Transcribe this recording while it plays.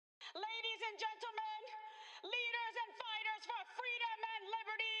Ladies and gentlemen, leaders and fighters for freedom and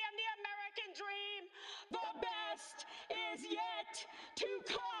liberty and the American dream, the best is yet to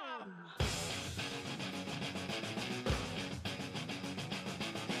come.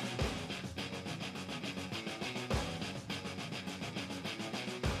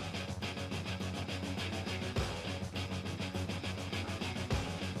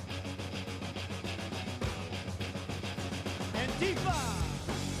 Antifa!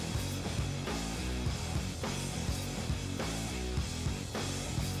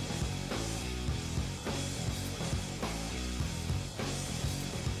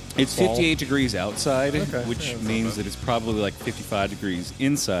 It's 58 degrees outside, Okay. which Yeah, that's means not that it's probably like 55 degrees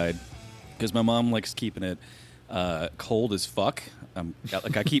inside, because my mom likes keeping it cold as fuck.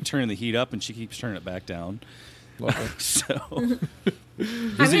 I keep turning the heat up, and she keeps turning it back down. So, I'm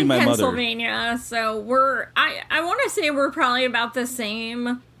visiting in my mother. Pennsylvania, so I want to say we're probably about the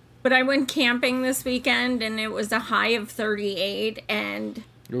same, but I went camping this weekend, and it was a high of 38, and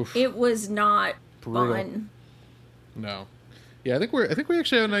Oof. it was not Brutal. fun. No. Yeah, I think we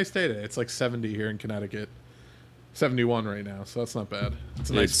actually have a nice day today. It's like 70 here in Connecticut. 71 right now, so that's not bad.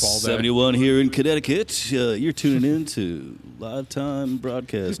 It's a nice fall day. 71 here in Connecticut. You're tuning in to Live Time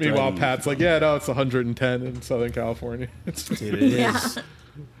Broadcast. Meanwhile, Pat's like, yeah, no, it's 110 in Southern California. Dude, it is. Yeah.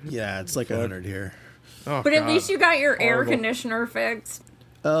 Yeah, it's like 100 here. Oh, But at God. least you got your air Horrible. conditioner fixed.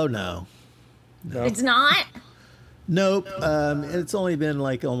 Oh, no. No. It's not? Nope. It's only been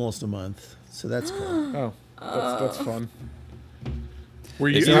like almost a month, so that's cool. Oh, that's fun. Were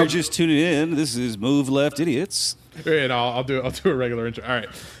you? If you're just tuning in, this is Move Left Idiots. Wait, I'll do a regular intro. All right.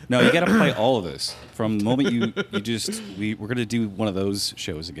 No, you got to play all of this from the moment we're gonna do one of those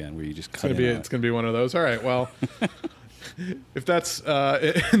shows again where you just cut It's gonna be one of those. All right. Well, if that's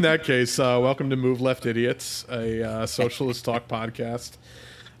in that case, welcome to Move Left Idiots, a socialist talk podcast.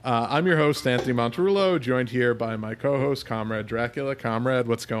 I'm your host, Anthony Monterulo, joined here by my co-host, Comrade Dracula. Comrade,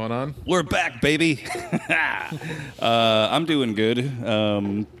 what's going on? We're back, baby. I'm doing good.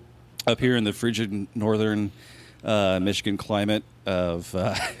 Up here in the frigid northern Michigan climate of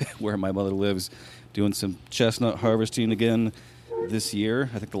where my mother lives, doing some chestnut harvesting again this year.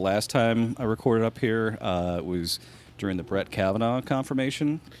 I think the last time I recorded up here was during the Brett Kavanaugh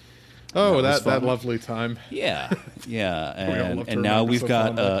confirmation. Oh, was that fun. lovely time. Yeah. all love to And now remember we've so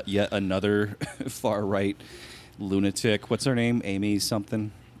got fondly. yet another far right lunatic. What's her name? Amy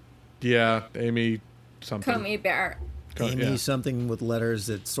something. Yeah, Amy something. Comey Bear. Amy yeah. something with letters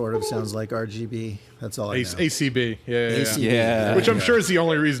that sort of sounds like RGB. That's all I know. ACB. Yeah. ACB. Yeah. Which I'm sure is the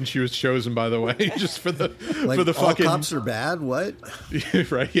only reason she was chosen, by the way, just for the Like, for the all fucking cops are bad? What?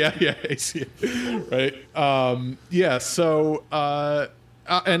 right. Yeah. AC. Right. Yeah. So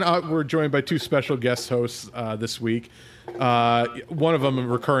and we're joined by two special guest hosts this week. One of them a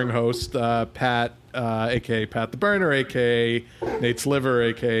recurring host, Pat, aka Pat the Burner, aka Nate's Liver,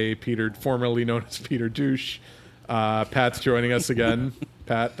 aka Peter, formerly known as Peter Douche. Pat's joining us again.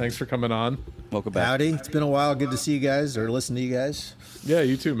 Pat, thanks for coming on. Welcome back. Howdy. It's been a while. Good to see you guys or listen to you guys. Yeah,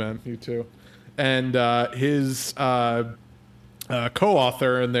 you too, man. You too. And his co-author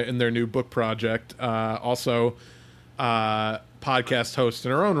in their new book project, also podcast host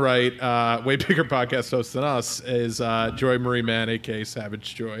in her own right, way bigger podcast host than us, is Joy Marie Mann, aka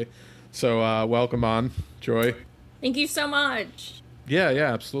Savage Joy. So welcome on, Joy. Thank you so much. Yeah,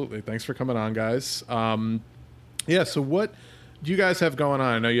 absolutely. Thanks for coming on, guys. Yeah, so what do you guys have going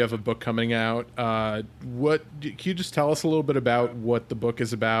on? I know you have a book coming out. Can you just tell us a little bit about what the book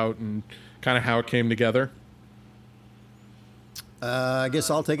is about and kind of how it came together? I guess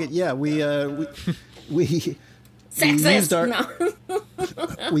I'll take it. Yeah, we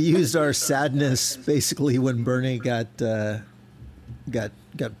Sexist. we used our sadness basically when Bernie got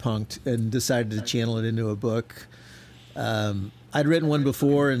punked and decided to channel it into a book. I'd written one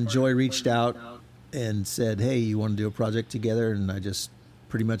before, and Joy reached out and said, "Hey, you want to do a project together?" And I just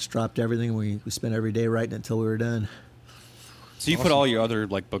pretty much dropped everything. We spent every day writing it until we were done. So you put all your other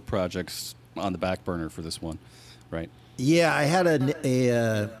book projects on the back burner for this one, right? Yeah, I had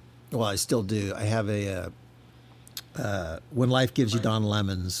well, I still do. I have a When Life Gives You Don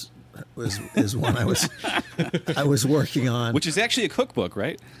Lemons is one I was working on. Which is actually a cookbook,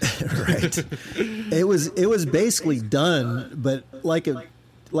 right? Right. It was basically done, but like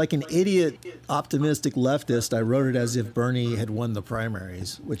an idiot optimistic leftist, I wrote it as if Bernie had won the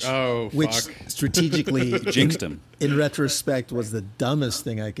primaries, which strategically Jinxed him. In retrospect was the dumbest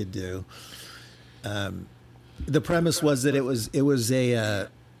thing I could do. The premise was that it was a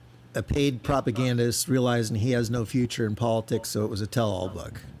paid propagandist realizing he has no future in politics, so it was a tell-all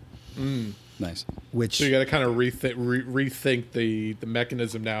book. Nice. which So you got to kind of rethink the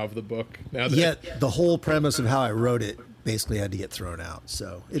mechanism now of the book. Now that yet the whole premise of how I wrote it basically had to get thrown out.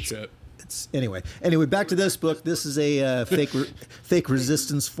 So it's Shit. it's anyway. Back to this book. This is a fake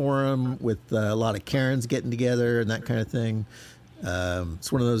resistance forum with a lot of Karens getting together and that kind of thing.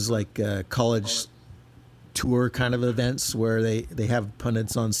 It's one of those like college tour kind of events where they have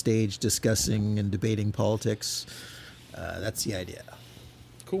pundits on stage discussing and debating politics. That's the idea.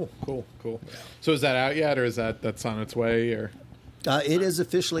 Cool. So is that out yet, or is that's on its way, or? It is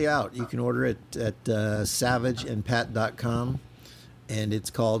officially out. You can order it at savageandpat.com, and it's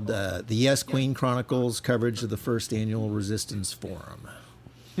called The Yes Queen Chronicles, coverage of the first annual Resistance Forum.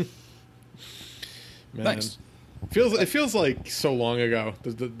 Man. Nice. It feels like so long ago.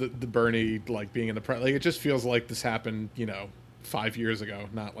 The Bernie like being in the press, like it just feels like this happened 5 years ago,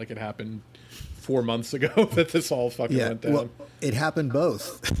 not like it happened 4 months ago that this all fucking went down. Well, it happened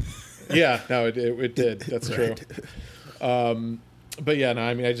both. Yeah, no, it did. That's true. But yeah, no,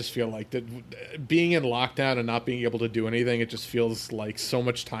 I mean, I just feel like that being in lockdown and not being able to do anything, it just feels like so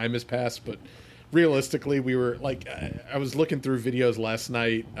much time has passed. But realistically, we were like, I was looking through videos last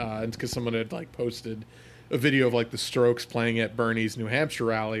night, because someone had like posted a video of like the Strokes playing at Bernie's New Hampshire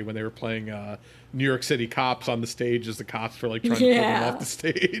rally when they were playing New York City Cops on the stage as the cops were like trying to pull them off the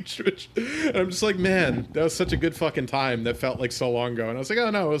stage. And I'm just like, man, that was such a good fucking time. That felt like so long ago. And I was like, oh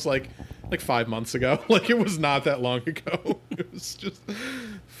no, it was like 5 months ago. Like it was not that long ago. It was just,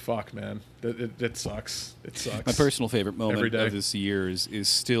 fuck, man. It sucks. It sucks. My personal favorite Every moment day. of this year is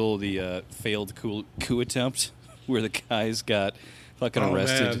still the failed coup attempt where the guys got fucking Oh,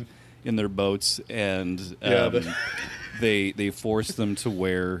 arrested man. in their boats, and Yeah, they forced them to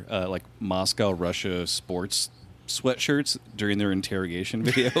wear like Moscow, Russia sports sweatshirts during their interrogation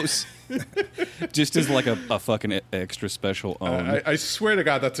videos, just as like a fucking extra special own. I swear to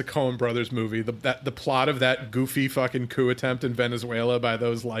God, that's a Coen Brothers movie. The plot of that goofy fucking coup attempt in Venezuela by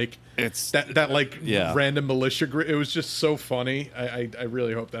those like It's- that like yeah. random militia group. It was just so funny. I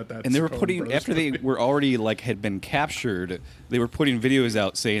really hope that's. And they were a Coen putting Brothers after they movie. were already like had been captured, they were putting videos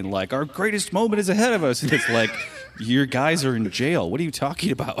out saying like our greatest moment is ahead of us, and it's like your guys are in jail. What are you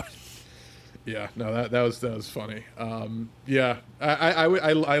talking about? Yeah, no, that was funny. Yeah,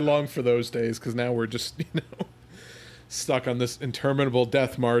 I long for those days because now we're just stuck on this interminable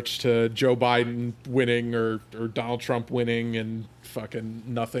death march to Joe Biden winning or Donald Trump winning and fucking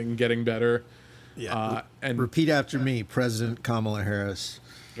nothing getting better. Yeah. And Repeat after me, President Kamala Harris.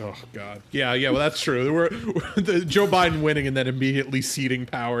 oh god, yeah. Well, that's true. We're Joe Biden winning and then immediately ceding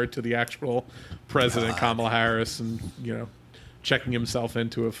power to the actual president, Kamala Harris, and checking himself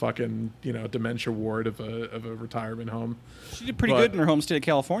into a fucking dementia ward of a retirement home. She did pretty But- good in her home state of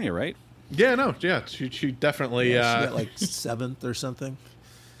California, right? Yeah, no, yeah, she definitely She got like 7th or something.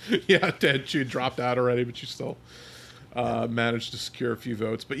 yeah, dead. She had dropped out already, but she still managed to secure a few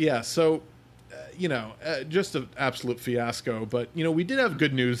votes. But yeah, so just an absolute fiasco. But we did have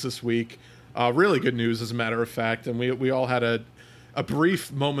good news this week, really good news as a matter of fact, and we all had a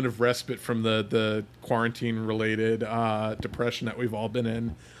brief moment of respite from the quarantine related depression that we've all been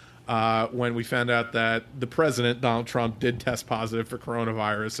in when we found out that the president Donald Trump did test positive for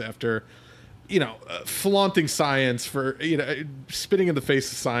coronavirus after flaunting science for spitting in the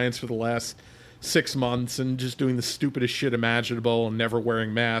face of science for the last 6 months and just doing the stupidest shit imaginable and never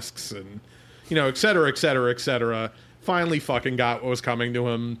wearing masks and et cetera, et cetera, et cetera. Finally fucking got what was coming to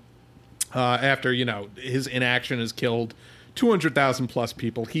him after his inaction has killed 200,000 plus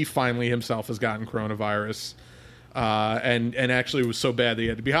people. He finally himself has gotten coronavirus, and actually was so bad that he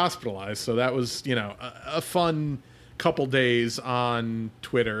had to be hospitalized. So that was a fun couple days on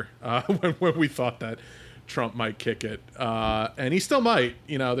Twitter when we thought that Trump might kick it, and he still might.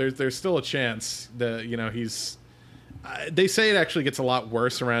 There's still a chance that he's. They say it actually gets a lot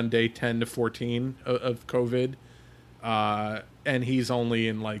worse around day 10 to 14 of COVID, and he's only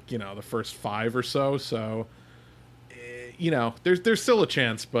in the first 5 or so. So. There's still a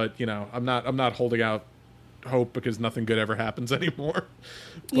chance, but I'm not holding out hope because nothing good ever happens anymore.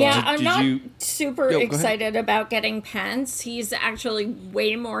 Yeah, Did I'm not you- super Go ahead. excited about getting Pence. He's actually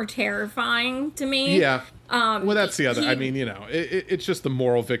way more terrifying to me. Yeah. Well, that's the other. he- I mean, it's just the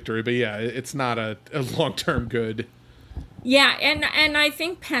moral victory, but yeah, it's not a long-term good. Yeah, and I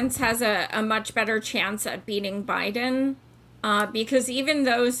think Pence has a much better chance at beating Biden. Because even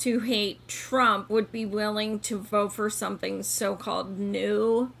those who hate Trump would be willing to vote for something so-called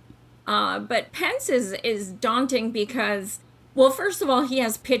new. But Pence is daunting because, well, first of all, he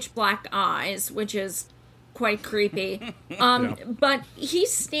has pitch black eyes, which is quite creepy. But he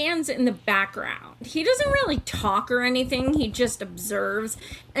stands in the background. He doesn't really talk or anything. He just observes.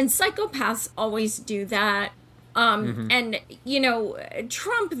 And psychopaths always do that. And, you know,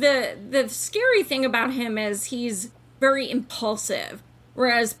 Trump, the scary thing about him is he's very impulsive.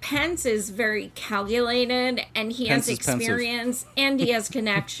 Whereas Pence is very calculated, and he has experience, and he has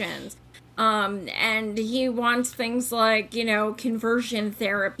connections. And he wants things like, you know, conversion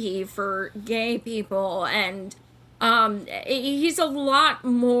therapy for gay people. And he's a lot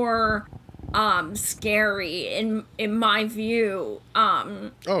more scary in my view.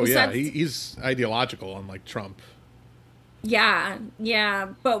 He's ideological, unlike Trump. Yeah,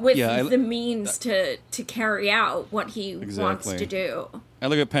 but with the means to carry out what he wants to do. I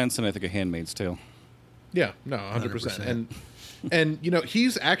look at Pence and I think of Handmaid's Tale. Yeah, no, 100%. And you know,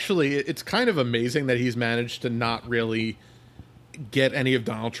 he's actually, it's kind of amazing that he's managed to not really get any of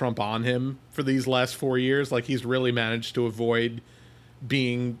Donald Trump on him for these last 4 years. Like, he's really managed to avoid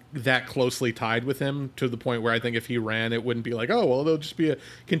being that closely tied with him, to the point where I think if he ran, it wouldn't be like, oh, well, there'll just be a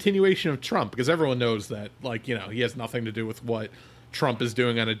continuation of Trump, because everyone knows that, like, you know, he has nothing to do with what Trump is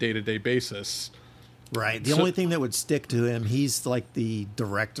doing on a day-to-day basis. Right. The only thing that would stick to him, he's like the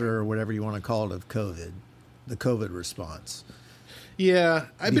director or whatever you want to call it of COVID, the COVID response. Yeah,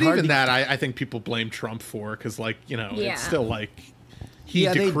 but even that, I think people blame Trump for, because, like, you know, it's still like he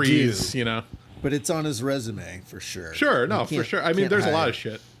decrees, you know. But it's on his resume for sure. Sure, no, for sure. I mean, there's a lot of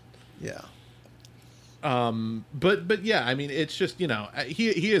shit. Yeah. But yeah, I mean, it's just, you know,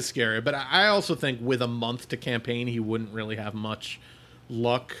 he is scary. But I also think with a month to campaign, he wouldn't really have much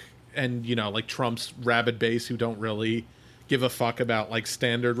luck. And, you know, like Trump's rabid base, who don't really give a fuck about, like,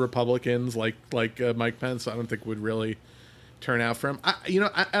 standard Republicans like Mike Pence, I don't think would really turn out for him.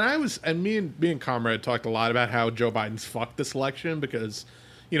 Me and Comrade talked a lot about how Joe Biden's fucked this election, because,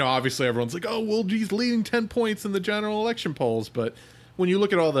 you know, obviously everyone's like, oh, well, he's leading 10 points in the general election polls. But when you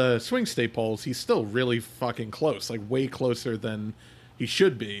look at all the swing state polls, he's still really fucking close, like way closer than he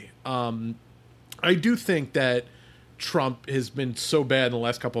should be. I do think that Trump has been so bad in the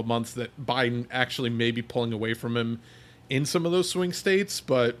last couple of months that Biden actually may be pulling away from him in some of those swing states.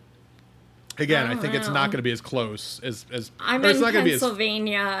 But again, I think it's not going to be as close as I'm in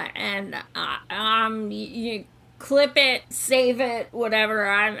Pennsylvania, and you clip it, save it, whatever.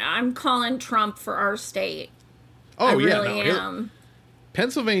 I'm calling Trump for our state. Oh, I yeah, really am.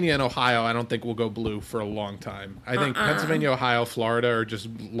 Pennsylvania and Ohio, I don't think will go blue for a long time. I think Pennsylvania, Ohio, Florida are just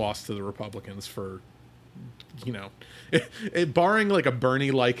lost to the Republicans for, you know, barring like a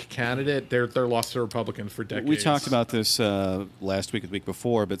Bernie-like candidate, they're lost to Republicans for decades. We talked about this last week or the week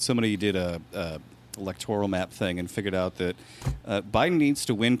before, but somebody did a electoral map thing and figured out that Biden needs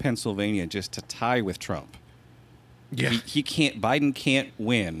to win Pennsylvania just to tie with Trump. Yeah, he can't. Biden can't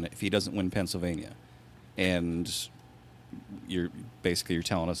win if he doesn't win Pennsylvania, and you're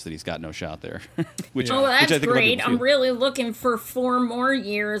telling us that he's got no shot there. That's great. I'm really looking for 4 more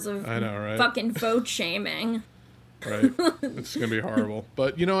years of fucking vote shaming. Right, it's gonna be horrible.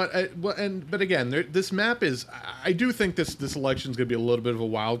 But you know what? But again, this map is. I do think this election is gonna be a little bit of a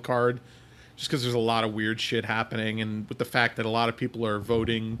wild card, just because there's a lot of weird shit happening, and with the fact that a lot of people are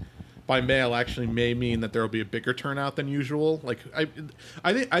voting by mail actually may mean that there will be a bigger turnout than usual. Like I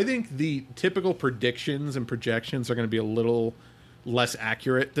think the typical predictions and projections are going to be a little less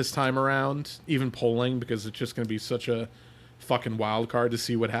accurate this time around, even polling, because it's just going to be such a fucking wild card to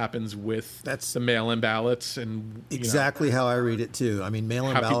see what happens with the mail-in ballots. And exactly how I read it too. I mean,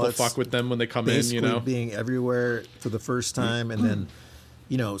 mail-in ballots, how people fuck with them when they come in, you know, being everywhere for the first time, and then,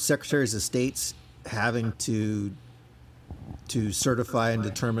 you know, secretaries of states having to certify and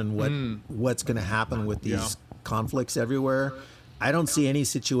determine what's going to happen with these conflicts everywhere. I don't see any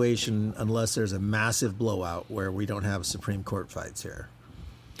situation unless there's a massive blowout where we don't have Supreme Court fights here.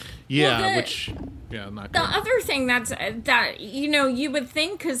 Yeah, not good. The other thing that you know, you would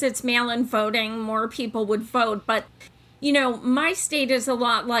think because it's mail-in voting, more people would vote, but you know, my state is a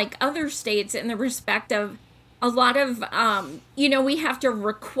lot like other states in the respect of a lot of you know, we have to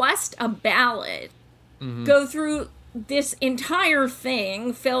request a ballot, go through this entire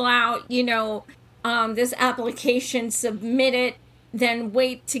thing, fill out, you know, this application, submit it, then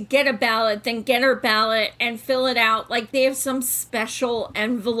wait to get a ballot, then get our ballot and fill it out. Like, they have some special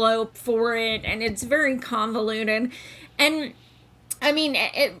envelope for it, and it's very convoluted. And I mean,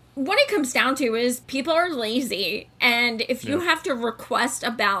 what it comes down to is people are lazy, and if you have to request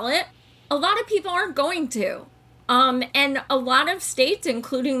a ballot, a lot of people aren't going to. And a lot of states,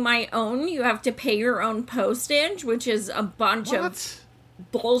 including my own, you have to pay your own postage, which is a bunch of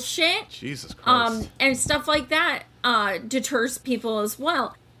bullshit. Jesus Christ. And stuff like that deters people as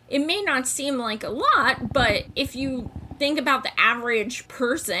well. it may not seem like a lot, but if you think about the average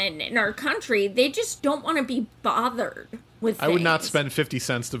person in our country, they just don't want to be bothered with things. I would not spend 50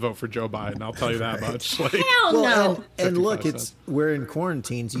 cents to vote for Joe Biden. I'll tell you that much. Like, Hell no. and look, 55 cents. we're in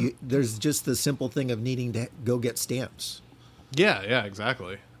quarantine. So there's just the simple thing of needing to go get stamps. yeah,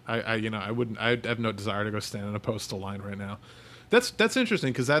 exactly. I have no desire to go stand in a postal line right now. That's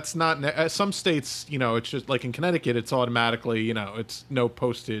interesting because that's not some states. It's just like in Connecticut, it's automatically it's no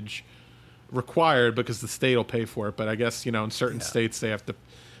postage required because the state will pay for it. But I guess in certain states they have to.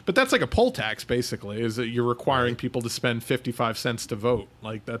 But that's like a poll tax, basically. Is that you're requiring people to spend 55 cents to vote?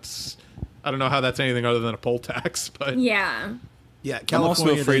 Like I don't know how that's anything other than a poll tax. But Yeah. Yeah, I'm also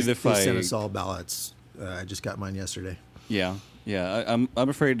California, afraid they if I- sent us all ballots. I just got mine yesterday. Yeah. I'm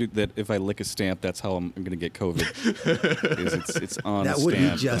afraid that if I lick a stamp, that's how I'm going to get COVID. Is it's on That a would be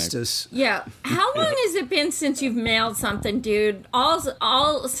stamp, and justice. Yeah. How long has it been since you've mailed something, dude?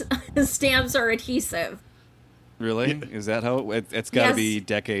 All stamps are adhesive. Really? Is that how it's got to Yes. be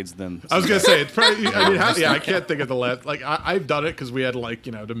decades then? I was gonna say it's probably. I can't think of the last. Like I've done it because we had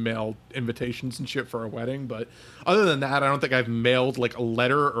to mail invitations and shit for a wedding. But other than that, I don't think I've mailed like a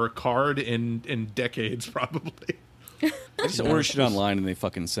letter or a card in decades, probably. I just order shit online and they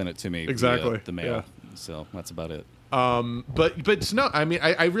fucking send it to me Exactly, via the mail. yeah. So that's about it. But no, I mean,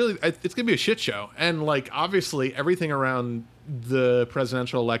 I really, it's gonna be a shit show, and like obviously everything around the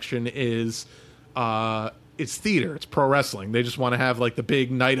presidential election is, it's theater, it's pro wrestling. They just want to have like the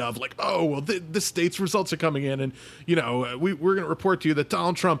big night of like, oh well, this state's results are coming in, and we're gonna report to you that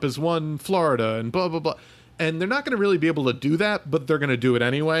Donald Trump has won Florida, and blah blah blah. And they're not going to really be able to do that, but they're going to do it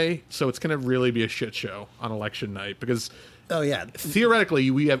anyway. So it's going to really be a shit show on election night because Oh yeah,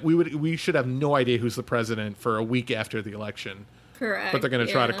 theoretically we should have no idea who's the president for a week after the election. Correct. But they're going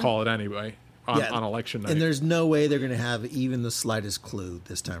to try to yeah. call it anyway on election night. and there's no way they're going to have even the slightest clue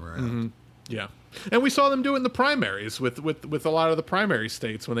this time around. Yeah. And we saw them do it in the primaries with a lot of the primary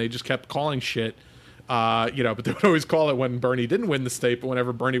states when they just kept calling shit. But they would always call it when Bernie didn't win the state. But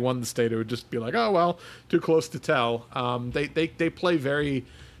whenever Bernie won the state, it would just be like, oh, well, too close to tell. They play very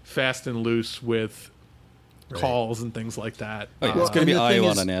fast and loose with calls and things like that. Oh, yeah, Well, it's going to and be the thing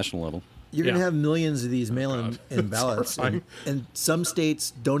Iowa is- on a national level. You're going to Yeah. have millions of these mail-in ballots, horrifying. and some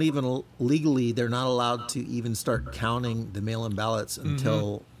states don't even legally. They're not allowed to even start counting the mail-in ballots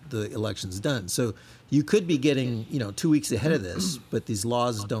until the election's done. So you could be getting 2 weeks ahead of this, but these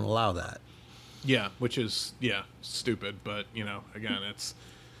laws don't allow that. Yeah, which is, stupid. But, again, it's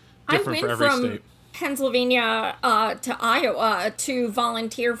I different went for every from state. Pennsylvania to Iowa to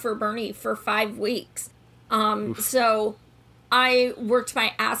volunteer for Bernie for 5 weeks. So I worked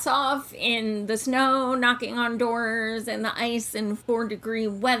my ass off in the snow, knocking on doors, and the ice and 4-degree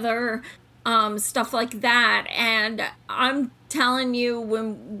weather, stuff like that. And I'm telling you,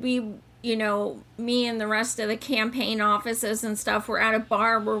 when we, me and the rest of the campaign offices and stuff were at a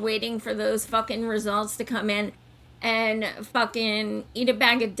bar, we're waiting for those fucking results to come in. And fucking Eat a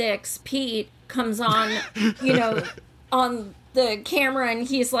Bag of Dicks, Pete, comes on, on the camera, and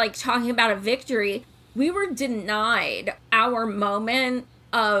he's like talking about a victory. We were denied our moment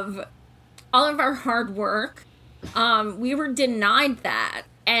of all of our hard work. We were denied that.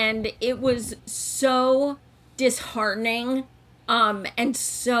 And it was so disheartening and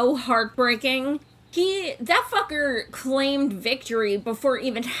so heartbreaking. That fucker claimed victory before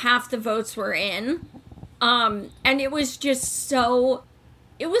even half the votes were in. And it was just so,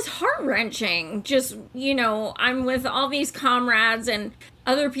 it was heart-wrenching. Just, I'm with all these comrades, and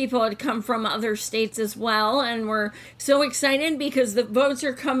other people had come from other states as well, and we're so excited because the votes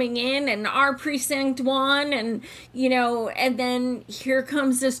are coming in and our precinct won, and, and then here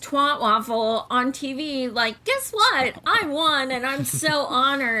comes this twat waffle on TV, like, guess what? I won, and I'm so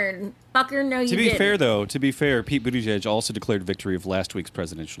honored. Fucker, no, you didn't. To be fair, Pete Buttigieg also declared victory of last week's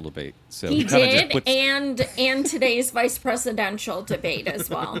presidential debate. So He kinda just did, puts- and today's vice presidential debate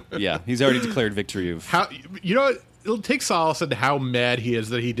as well. yeah, he's already declared victory of. How what? It'll take solace in how mad he is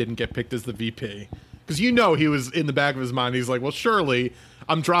that he didn't get picked as the VP. Because he was in the back of his mind. He's like, well, surely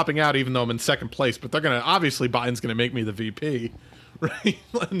I'm dropping out even though I'm in second place. But obviously Biden's going to make me the VP. Right?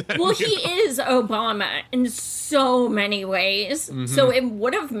 And then, Well, he is Obama in so many ways. So it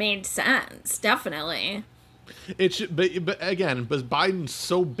would have made sense, definitely. But again, but Biden's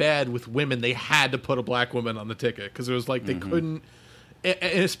so bad with women, they had to put a black woman on the ticket. Because it was like they couldn't. And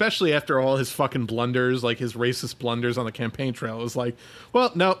especially after all his fucking blunders, like his racist blunders on the campaign trail, it was like,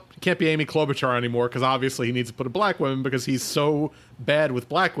 well, no, it can't be Amy Klobuchar anymore because obviously he needs to put a black woman because he's so bad with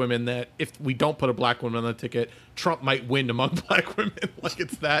black women that if we don't put a black woman on the ticket, Trump might win among black women. Like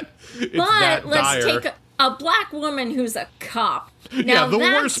it's that But let's dire. take a black woman who's a cop. Yeah, Now, the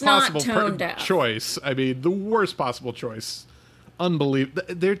that's worst not possible tone deaf. choice. I mean, the worst possible choice. Unbelievable.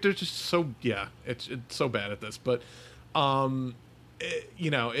 They're just so, yeah, it's so bad at this. But,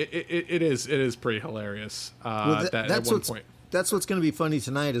 it is pretty hilarious. That at one point. That's what's going to be funny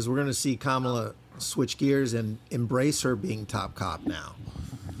tonight is we're going to see Kamala switch gears and embrace her being top cop now.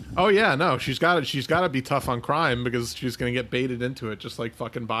 Oh yeah, no, she's got to be tough on crime because she's going to get baited into it, just like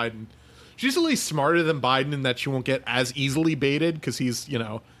fucking Biden. She's at least smarter than Biden in that she won't get as easily baited because he's,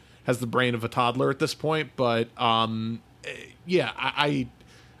 has the brain of a toddler at this point. But yeah,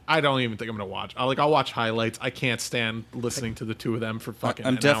 I don't even think I'm gonna watch. I'll watch highlights. I can't stand listening to the two of them for fucking.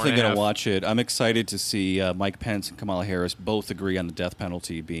 I'm an definitely hour and a going half. to watch it. I'm excited to see Mike Pence and Kamala Harris both agree on the death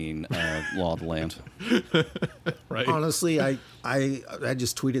penalty being law of the land. Right. Honestly, I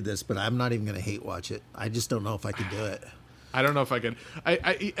just tweeted this, but I'm not even going to hate watch it. I just don't know if I could do it. I don't know if I can.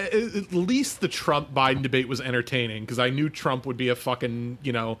 I at least the Trump Biden debate was entertaining because I knew Trump would be a fucking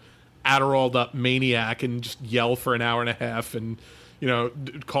Adderalled up maniac and just yell for an hour and a half and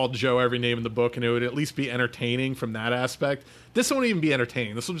call Joe every name in the book, and it would at least be entertaining from that aspect. This won't even be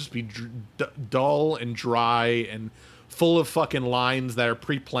entertaining. This will just be dull and dry and full of fucking lines that are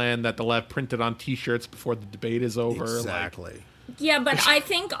pre-planned that they'll have printed on T-shirts before the debate is over. Exactly. Yeah, but I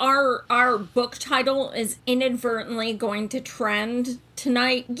think our book title is inadvertently going to trend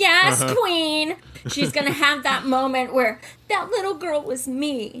tonight. Yes, Queen! She's going to have that moment where that little girl was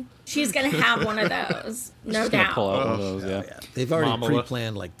me. She's going to have one of those. No Gonna doubt. pull out one of those, yeah. They've already Mamala.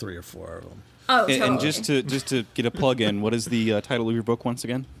 pre-planned like 3 or 4 of them. Oh, And, totally. and just to get a plug in, what is the title of your book once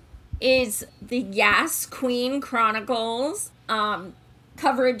again? Is the Yas Queen Chronicles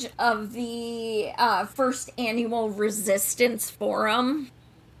coverage of the first annual Resistance Forum.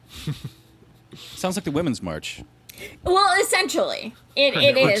 Sounds like the Women's March. Well, essentially, it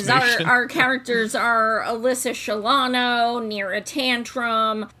is. Nation. Our characters are Alyssa Shalano, Nira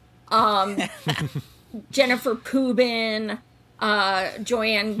Tantrum, Jennifer Poobin,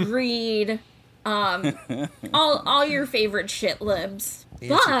 Joanne Greed, all your favorite shit libs.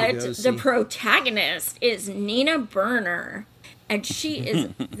 But Pelosi. the protagonist is Nina Burner, and she is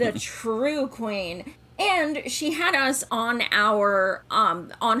the true queen. And she had us on her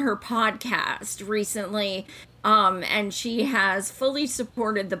podcast recently, and she has fully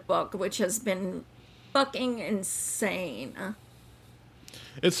supported the book, which has been fucking insane.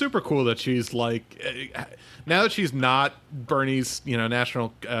 It's super cool that she's like, now that she's not Bernie's,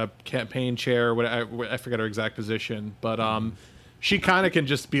 national campaign chair. I forget her exact position, but she kind of can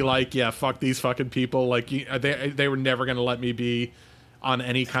just be like, yeah, fuck these fucking people. Like they were never gonna let me be on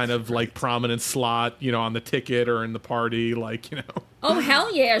any kind of like prominent slot, on the ticket or in the party, Oh,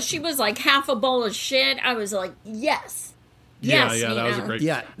 hell yeah. She was like half a bowl of shit. I was like, yes. Yes, yeah, that was a Nina. great.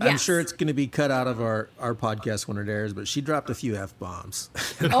 Yeah, I'm Yes. sure it's going to be cut out of our podcast when it airs, but she dropped a few F-bombs.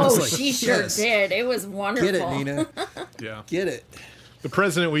 Oh, she sure did. It was wonderful. Get it, Nina. Yeah, Get it. the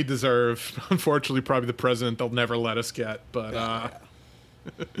president we deserve. Unfortunately, probably the president they'll never let us get. But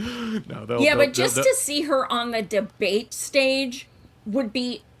no, Yeah, but just to see her on the debate stage would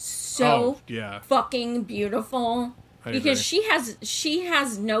be so Oh, yeah. fucking beautiful. I Because agree. she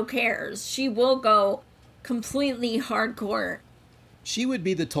has no cares. She will go completely hardcore. She would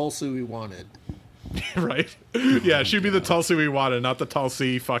be the Tulsi we wanted. Right? Yeah, she'd be the Tulsi we wanted, not the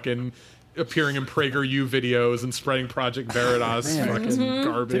Tulsi fucking appearing in PragerU videos and spreading Project Veritas fucking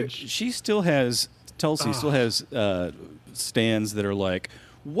garbage. She still has, Tulsi still has stands that are like,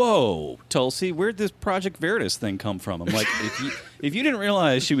 whoa, Tulsi, where'd this Project Veritas thing come from? I'm like, if you didn't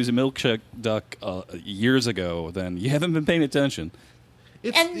realize she was a milkshake duck years ago, then you haven't been paying attention.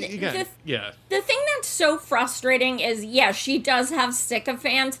 It's, And again, yeah. The thing that's so frustrating is, yeah, she does have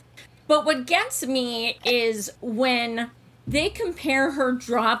sycophants, but what gets me is when they compare her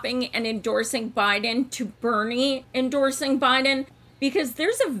dropping and endorsing Biden to Bernie endorsing Biden, because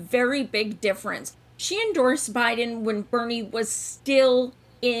there's a very big difference. She endorsed Biden when Bernie was still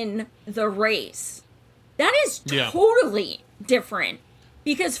in the race. That is Yeah. totally different.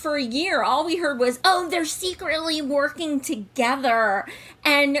 Because for a year, all we heard was, oh, they're secretly working together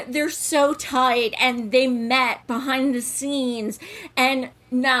and they're so tight and they met behind the scenes. And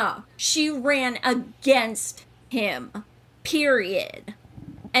no, she ran against him, period.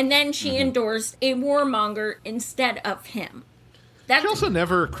 And then she endorsed a warmonger instead of him. That's She also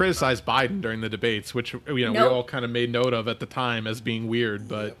never criticized Biden during the debates, which we Nope. all kind of made note of at the time as being weird,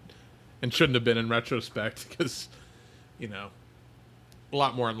 but and shouldn't have been in retrospect because a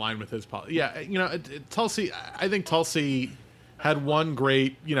lot more in line with his policy. Yeah, Tulsi. I think Tulsi had one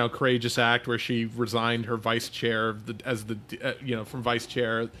great courageous act where she resigned her vice chair from vice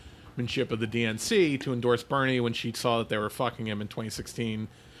chair. spokesmanship of the DNC to endorse Bernie when she saw that they were fucking him in 2016.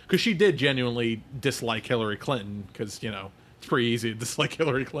 Because she did genuinely dislike Hillary Clinton, because, you know, it's pretty easy to dislike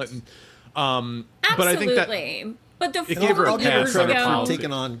Hillary Clinton. Absolutely. But I think that but the it gave her a I'll give her pass credit on for policy.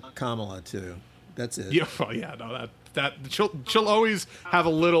 taking on Kamala too. That's it. Yeah, well, yeah, no, that she'll always have a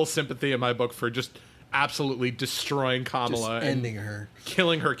little sympathy in my book for just absolutely destroying Just Kamala ending and her.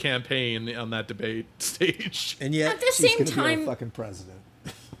 killing her campaign on that debate stage. And yet At the she's same gonna be our time- fucking president.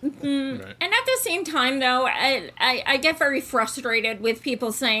 Right. And at the same time, though, I get very frustrated with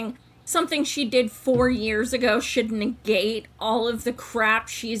people saying something she did 4 years ago should negate all of the crap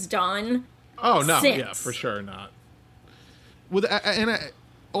she's done. Oh no, since. yeah, for sure not. With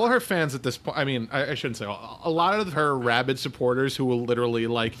all her fans at this point, I mean, I shouldn't say all, a lot of her rabid supporters who will literally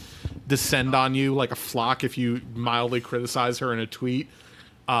like descend on you like a flock if you mildly criticize her in a tweet,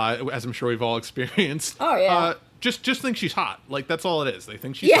 as I'm sure we've all experienced. Oh, yeah. Just think she's hot. Like that's all it is. They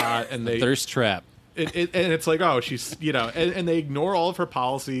think she's Yeah. hot, and they Thirst trap. and it's like, oh, she's, you know, and they ignore all of her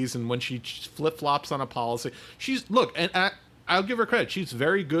policies, and when she flip flops on a policy, I'll give her credit. She's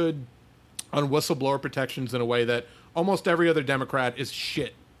very good on whistleblower protections in a way that almost every other Democrat is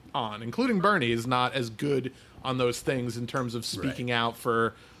shit on, including Bernie is not as good on those things in terms of speaking out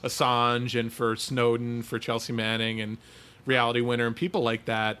for Assange and for Snowden, for Chelsea Manning and Reality Winner and people like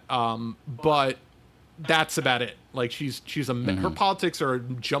that. But that's about it. Like her politics are a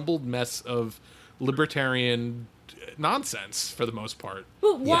jumbled mess of libertarian nonsense for the most part.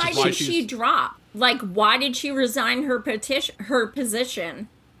 But why Which is why did she drop? Like, why did she resign her position?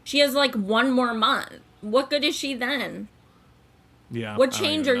 She has like 1 more month. What good is she then? Yeah. What I don't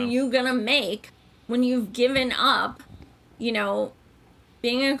change even are know. you gonna make when you've given up, you know,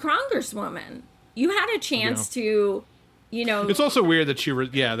 being a congresswoman? You had a chance to, you know. It's also weird that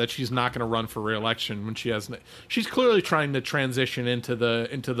that she's not going to run for re-election when she has. She's clearly trying to transition into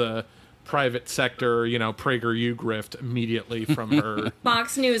the private sector, you know, PragerU grift immediately from her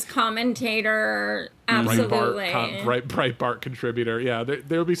Fox News commentator, absolutely. Breitbart contributor. Yeah,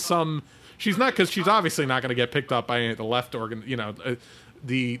 there'll be some. She's not, because she's obviously not going to get picked up by any of the left organ. You know,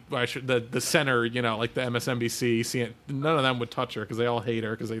 the center. You know, like the MSNBC. CNN, none of them would touch her because they all hate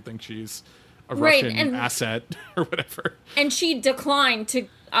her because they think she's a Right, Russian and- asset or whatever. And she declined to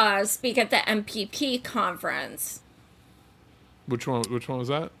speak at the MPP conference. Which one was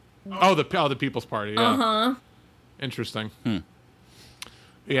that? Oh, the People's Party. Yeah. Uh-huh. Interesting.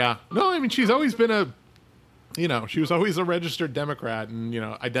 Yeah. No, I mean, she's always been she was always a registered Democrat and, you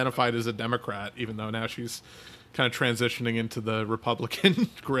know, identified as a Democrat, even though now she's kind of transitioning into the Republican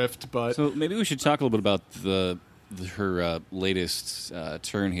grift. But So maybe we should talk a little bit about her latest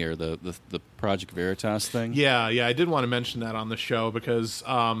turn here, the Project Veritas thing. yeah, I did want to mention that on the show because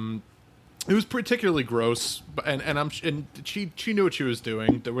it was particularly gross, and she knew what she was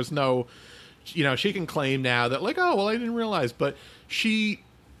doing. There was no, you know, she can claim now that like, oh well, I didn't realize, but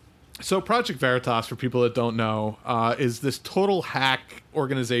So Project Veritas, for people that don't know, is this total hack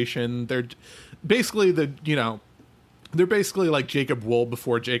organization. They're basically they're basically like Jacob Wool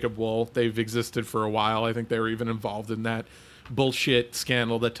before Jacob Wool. They've existed for a while. I think they were even involved in that bullshit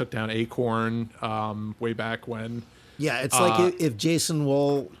scandal that took down Acorn way back when. Yeah, it's like if Jason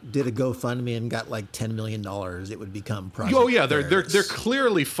Wool did a GoFundMe and got like $10 million, it would become Project Oh yeah, they're Veritas.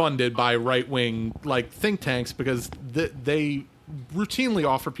 clearly funded by right wing like think tanks because they routinely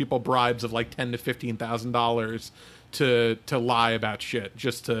offer people bribes of like $10,000 to $15,000 to lie about shit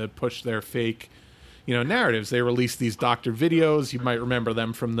just to push their fake, you know, narratives. They release these doctor videos. You might remember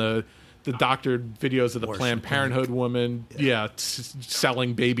them from the doctored videos of the Abortion Planned Parenthood woman,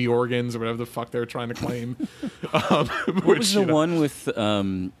 selling baby organs or whatever the fuck they were trying to claim. What was the one with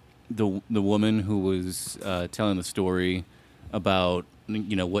the woman who was telling the story about,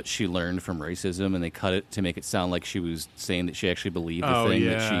 you know, what she learned from racism, and they cut it to make it sound like she was saying that she actually believed the thing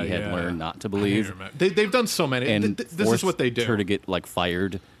that she had learned not to believe, They've done so many. and This is forced what they do. her to get like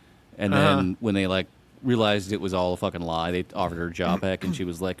fired, and then when they like realized it was all a fucking lie, they offered her a job back, and she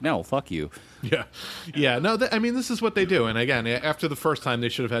was like, "No, fuck you." Yeah. No, I mean, this is what they do. And again, after the first time, they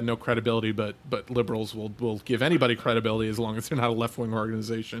should have had no credibility. But liberals will give anybody credibility as long as they're not a left wing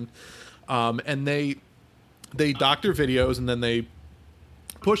organization. And they doctor videos, and then they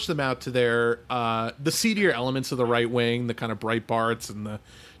push them out to their the seedier elements of the right wing, the kind of Breitbarts and the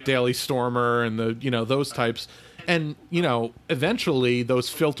Daily Stormer and the, you know, those types. And, you know, eventually those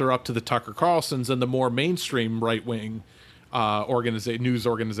filter up to the Tucker Carlsons and the more mainstream right wing news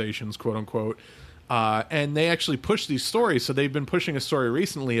organizations, quote unquote. And they actually push these stories. So they've been pushing a story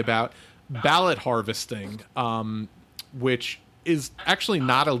recently about ballot harvesting, which is actually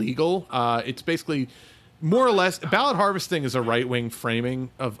not illegal. It's basically more or less, ballot harvesting is a right-wing framing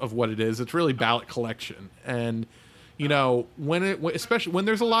of what it is. It's really ballot collection. And, you know, especially when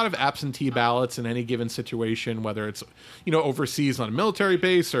there's a lot of absentee ballots in any given situation, whether it's, you know, overseas on a military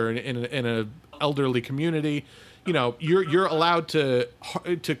base or in a elderly community, you know, you're allowed to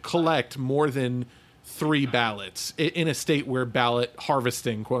collect more than 3 ballots in a state where ballot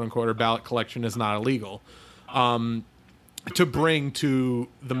harvesting, quote unquote, or ballot collection is not illegal. To bring to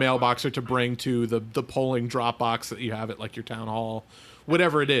the mailbox or to bring to the polling drop box that you have at like your town hall,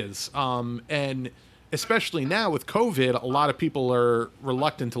 whatever it is. And especially now with COVID, a lot of people are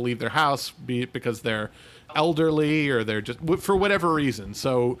reluctant to leave their house, be it because they're elderly or they're just for whatever reason.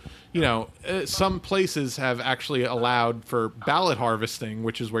 So, you know, some places have actually allowed for ballot harvesting,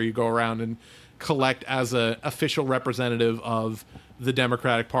 which is where you go around and collect as a official representative of the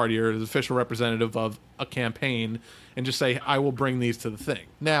Democratic Party or the official representative of a campaign and just say, I will bring these to the thing.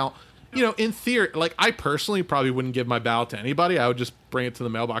 Now, you know, in theory, like I personally probably wouldn't give my ballot to anybody. I would just bring it to the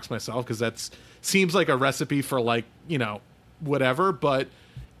mailbox myself because that's seems like a recipe for like, you know, whatever, but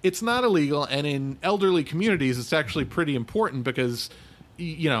it's not illegal. And in elderly communities, it's actually pretty important because,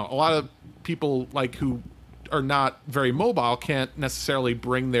 you know, a lot of people like who are not very mobile can't necessarily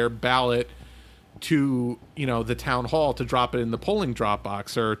bring their ballot to, you know, the town hall to drop it in the polling drop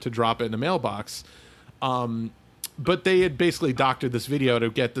box or to drop it in the mailbox. But they had basically doctored this video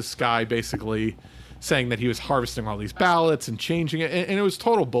to get this guy basically saying that he was harvesting all these ballots and changing it, and it was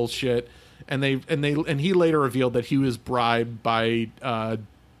total bullshit. And he later revealed that he was bribed by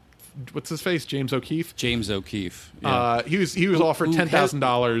what's his face, James O'Keefe. James O'Keefe. Yeah. He was offered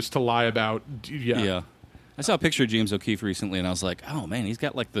 $10,000 to lie about. Yeah. I saw a picture of James O'Keefe recently, and I was like, oh man, he's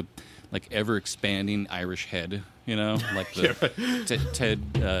got like the ever expanding Irish head, you know, like the Ted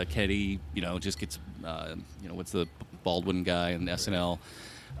Keddy, you know, just gets you know, what's the Baldwin guy in SNL.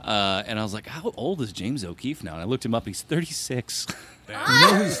 And I was like, how old is James O'Keefe now? And I looked him up. He's 36. You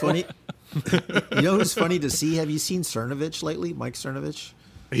know who's funny? You know who's funny to see? Have you seen Cernovich lately? Mike Cernovich?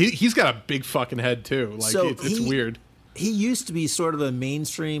 He's got a big fucking head too. Like so it's weird. He used to be sort of a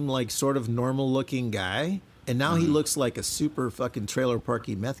mainstream, like sort of normal looking guy, and now he looks like a super fucking trailer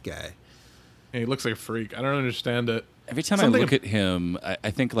parky meth guy. And he looks like a freak. I don't understand it. Every time I look at him,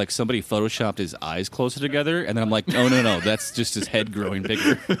 I think like somebody photoshopped his eyes closer together, and then I'm like, no, that's just his head growing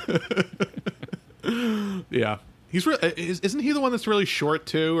bigger. Yeah. He's isn't he the one that's really short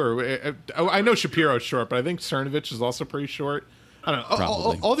too? Or I know Shapiro's short, but I think Cernovich is also pretty short. I don't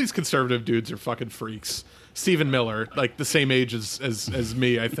know. All these conservative dudes are fucking freaks. Stephen Miller, like the same age as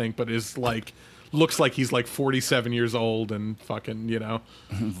me, I think, but is like looks like he's like 47 years old and fucking, you know,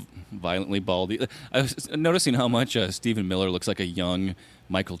 violently baldy. I was noticing how much Stephen Miller looks like a young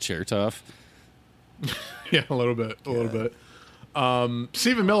Michael Chertoff. Yeah, a little bit.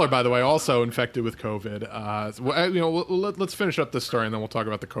 Stephen Miller, by the way, also infected with COVID. You know, let's finish up this story and then we'll talk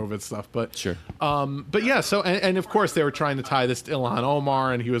about the COVID stuff. But sure. But yeah. So and of course they were trying to tie this to Ilhan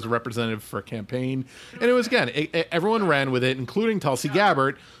Omar, and he was a representative for a campaign, and it was everyone ran with it, including Tulsi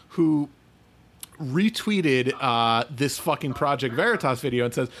Gabbard, who retweeted this fucking Project Veritas video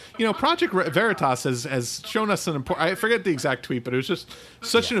and says, you know, Project Veritas has shown us an important, I forget the exact tweet, but it was just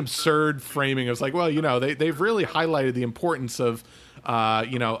such an absurd framing. It was like, well, you know, they've really highlighted the importance of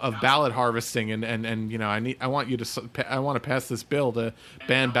you know, of ballot harvesting and you know, I want to pass this bill to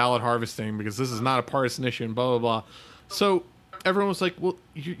ban ballot harvesting because this is not a partisan issue and blah blah blah. So everyone was like, well,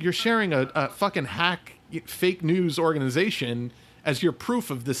 you're sharing a fucking hack fake news organization as your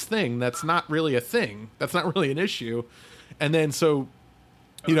proof of this thing that's not really a thing. That's not really an issue. And then so,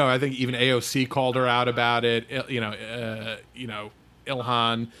 you know, I think even AOC called her out about it, you know,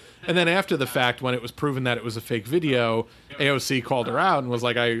 Ilhan. And then after the fact, when it was proven that it was a fake video, AOC called her out and was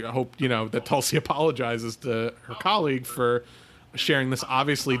like, I hope, you know, that Tulsi apologizes to her colleague for sharing this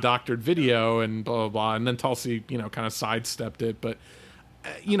obviously doctored video and blah, blah, blah. And then Tulsi, you know, kind of sidestepped it. But,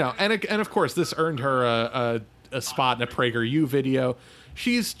 you know, and of course, this earned her a spot in a PragerU video.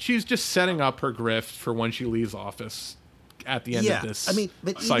 She's just setting up her grift for when she leaves office at the end of this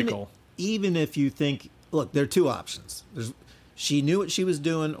cycle. Even if you think, look, there are two options. She knew what she was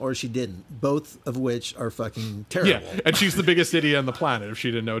doing or she didn't, both of which are fucking terrible. Yeah, and she's the biggest idiot on the planet if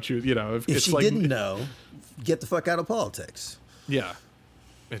she didn't know what she, you know. If she didn't know, get the fuck out of politics. Yeah.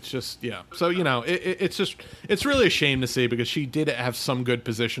 It's just, yeah. So, you know, it's really a shame to see because she did have some good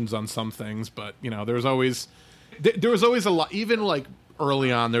positions on some things, but, you know, there was always a lot, even like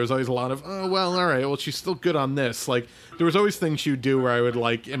early on, there was always a lot of, oh, well, all right, well, she's still good on this. Like, there was always things she'd do where I would,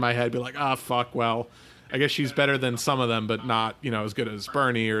 like, in my head be like, fuck, well, I guess she's better than some of them, but not, you know, as good as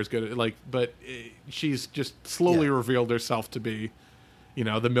Bernie or as good as, like, but she's just slowly revealed herself to be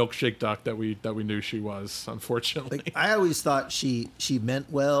the milkshake duck that we knew she was, unfortunately. Like, I always thought she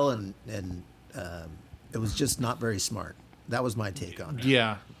meant well, and it was just not very smart. That was my take on it.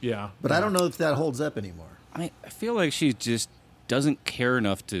 Yeah. But I don't know if that holds up anymore. I feel like she just doesn't care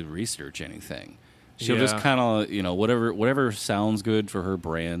enough to research anything. She'll Yeah. just kind of, whatever sounds good for her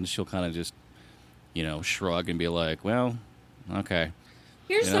brand, she'll kind of just, shrug and be like, well, okay.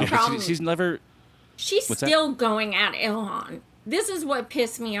 Here's You know, the problem. She's never. She's What's that? still going at Ilhan. This is what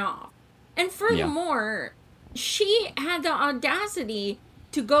pissed me off. And furthermore, she had the audacity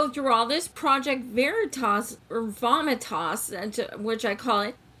to go through all this Project Veritas or Vomitas, which I call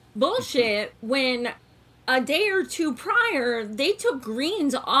it, bullshit, when a day or two prior, they took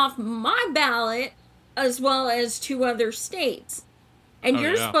Greens off my ballot as well as 2 other states. And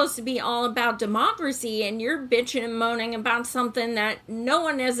you're supposed to be all about democracy, and you're bitching and moaning about something that no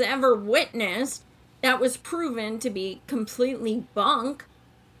one has ever witnessed that was proven to be completely bunk.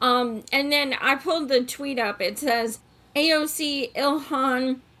 And then I pulled the tweet up. It says, AOC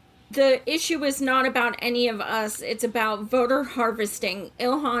Ilhan, the issue is not about any of us. It's about voter harvesting.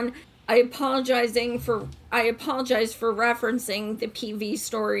 Ilhan, I apologize for referencing the PV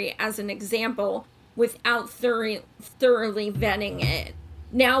story as an example without thoroughly vetting it.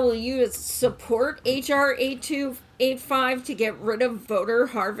 Now, will you support HR 8285 to get rid of voter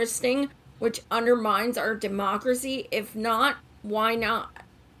harvesting, which undermines our democracy? If not, why not?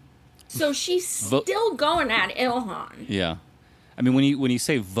 So she's still going at Ilhan. Yeah. I mean, when you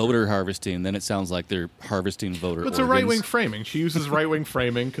say voter harvesting, then it sounds like they're harvesting voter It's organs. a right-wing framing. She uses right-wing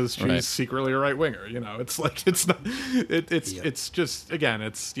framing because she's Right. secretly a right-winger. It's like, it's not, it's just, again,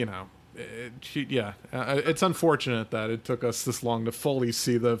 it's, it's unfortunate that it took us this long to fully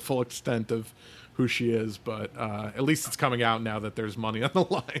see the full extent of who she is, but at least it's coming out now that there's money on the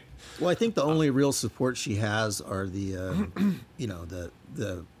line. Well, I think the only real support she has are the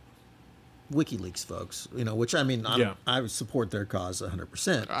the WikiLeaks folks, which I mean, I support their cause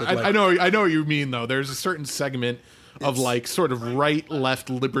 100%. I know what you mean, though. There's a certain segment of like sort of right-left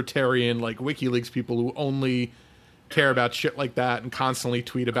libertarian like WikiLeaks people who only care about shit like that and constantly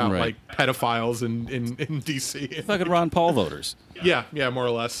tweet about Right. like pedophiles in DC. Fucking Ron Paul voters. Yeah, more or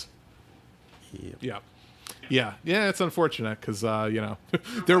less. Yep. Yeah. It's unfortunate because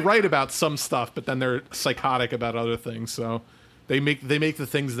they're right about some stuff, but then they're psychotic about other things. So they make the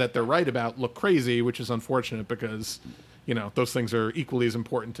things that they're right about look crazy, which is unfortunate because those things are equally as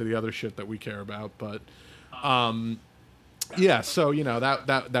important to the other shit that we care about. But yeah, so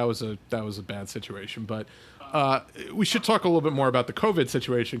that was a bad situation, but. We should talk a little bit more about the COVID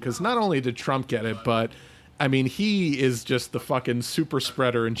situation because not only did Trump get it, but I mean he is just the fucking super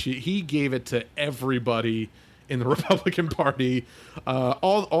spreader, and he gave it to everybody in the Republican Party.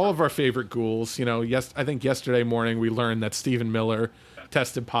 All of our favorite ghouls. I think yesterday morning we learned that Stephen Miller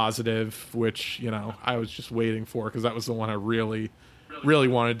tested positive, which I was just waiting for because that was the one I really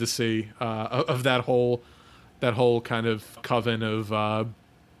wanted to see of that whole kind of coven of.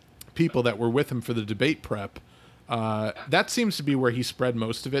 People that were with him for the debate prep. That seems to be where he spread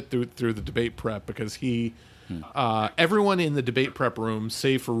most of it through the debate prep because everyone in the debate prep room,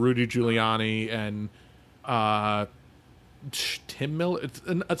 save for Rudy Giuliani and Tim Miller,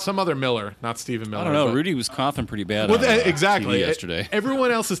 some other Miller, not Stephen Miller. I don't know. but- Rudy was coughing pretty bad. Well, on, exactly. TV yesterday. Everyone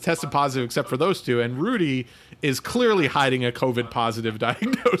else has tested positive except for those two, and Rudy is clearly hiding a COVID positive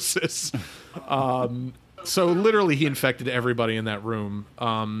diagnosis. So literally, he infected everybody in that room.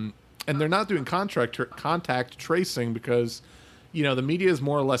 And they're not doing contact tracing because, the media has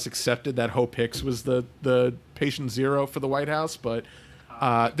more or less accepted that Hope Hicks was the patient zero for the White House, but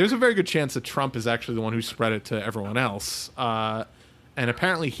there's a very good chance that Trump is actually the one who spread it to everyone else. And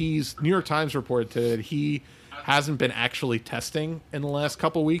apparently New York Times reported today that he hasn't been actually testing in the last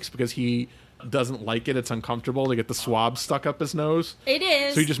couple weeks because he doesn't like it. It's uncomfortable to get the swab stuck up his nose. It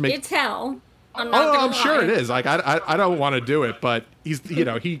is. So he just It's hell. I'm sure it is. Like, I don't want to do it, but he's,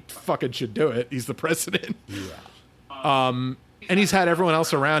 he fucking should do it. He's the president. Yeah. And he's had everyone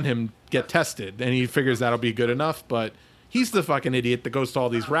else around him get tested, and he figures that'll be good enough. But he's the fucking idiot that goes to all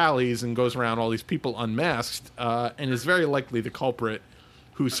these rallies and goes around all these people unmasked, and is very likely the culprit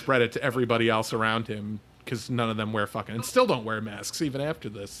who spread it to everybody else around him because none of them wear and still don't wear masks even after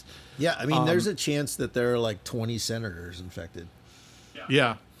this. Yeah, I mean, there's a chance that there are like 20 senators infected.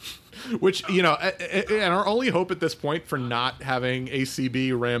 Yeah. Which, and our only hope at this point for not having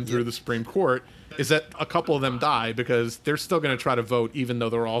ACB rammed through the Supreme Court is that a couple of them die because they're still going to try to vote even though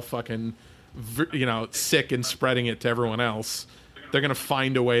they're all fucking, sick and spreading it to everyone else. They're going to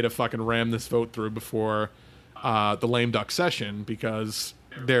find a way to fucking ram this vote through before the lame duck session because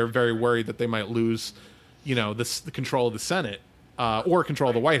they're very worried that they might lose, the control of the Senate. or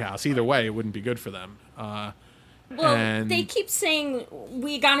control the White House. Either way, it wouldn't be good for them. Well, and they keep saying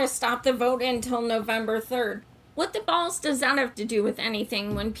we gotta stop the vote until November 3rd. What the balls does that have to do with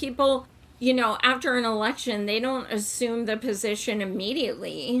anything? When people, after an election, they don't assume the position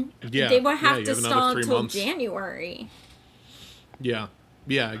immediately. Yeah, They will have you to have another stall 3 until months. January. Yeah,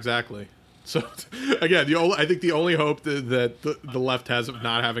 exactly. So again, I think the only hope that the left has of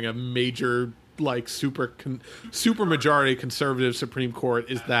not having a major like super majority conservative Supreme Court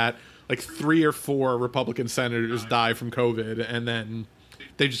is that like 3 or 4 Republican senators die from COVID, and then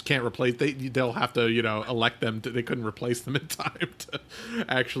they just can't replace. They'll have to elect them. They couldn't replace them in time to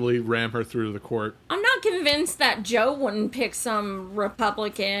actually ram her through the court. I'm not convinced that Joe wouldn't pick some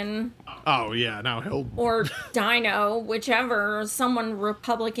Republican Oh yeah, no, he'll. or Dino, whichever, someone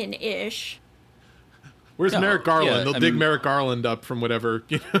Republican-ish. Where's No, Merrick Garland? yeah, They'll I dig mean- Merrick Garland up from whatever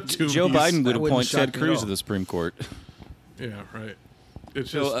tomb Joe he's- Biden would That wouldn't appoint shock Ted me at Cruz all. to the Supreme Court. Yeah, right. It's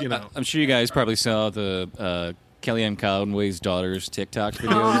just So, I'm sure you guys probably saw the Kellyanne Conway's daughter's TikTok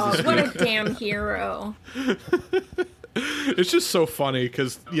videos. Oh, what a damn hero. it's just so funny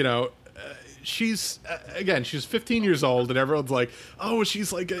because she's again she's 15 years old and everyone's like, oh,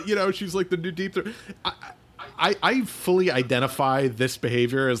 she's like she's like the new deep throat. I fully identify this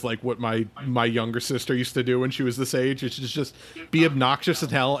behavior as like what my younger sister used to do when she was this age. It's just be obnoxious as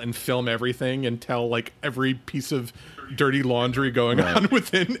hell and film everything and tell like every piece of dirty laundry going on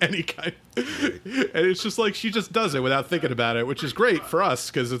within any kind. And it's just like she just does it without thinking about it, which is great for us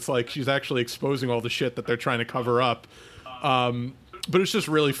because it's like she's actually exposing all the shit that they're trying to cover up. But it's just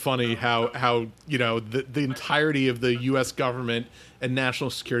really funny how the entirety of the U.S. government and national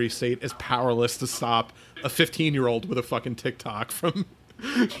security state is powerless to stop a 15-year-old with a fucking TikTok from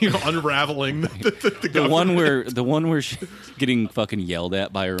unraveling the government. The one where she's getting fucking yelled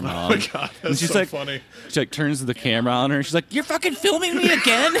at by her mom. Oh my god, And that's she's so like, funny. She like turns the camera on her and she's like, "You're fucking filming me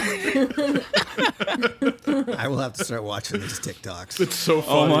again?" I will have to start watching these TikToks. It's so Oh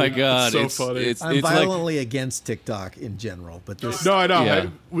funny. my god, it's so funny. It's I'm like violently against TikTok in general, but this no, I know. Yeah.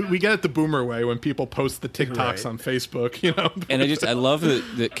 We get it the boomer way when people post the TikToks Right. on Facebook. And I love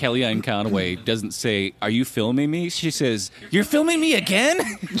that Kellyanne Conway doesn't say, "Are you filming me?" She says, "You're filming me again?"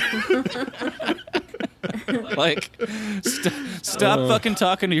 Like, stop fucking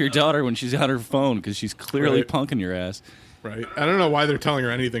talking to your daughter when she's on her phone because she's clearly Right. punking your ass. Right. I don't know why they're telling her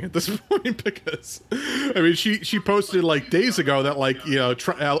anything at this point because, I mean, she posted like days ago that like,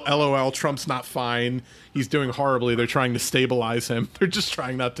 LOL, Trump's not fine. He's doing horribly. They're trying to stabilize him. They're just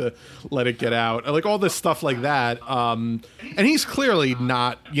trying not to let it get out. Like all this stuff like that. And he's clearly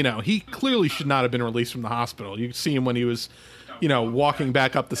not, he clearly should not have been released from the hospital. You see him when he was, walking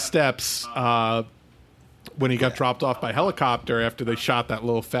back up the steps when he got dropped off by helicopter after they shot that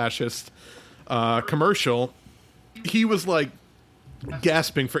little fascist commercial. He was like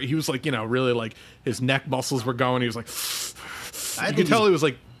gasping for. He was like, really like his neck muscles were going. He was like, you could tell he was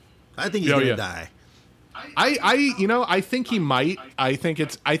like. I think he's Oh, gonna yeah. die. I think he might. I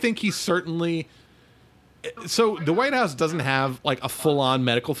think he's certainly. So the White House doesn't have like a full-on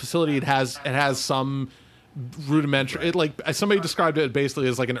medical facility. It has some rudimentary. It like somebody described it basically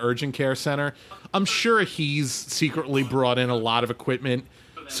as like an urgent care center. I'm sure he's secretly brought in a lot of equipment.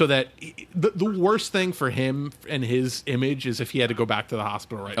 So that the worst thing for him and his image is if he had to go back to the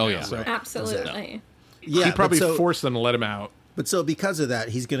hospital right now. Oh, yeah. So Absolutely. Yeah, he probably but so, forced them to let him out. But so because of that,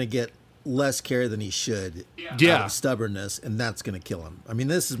 he's going to get less care than he should. Yeah. Out of stubbornness, and that's going to kill him. I mean,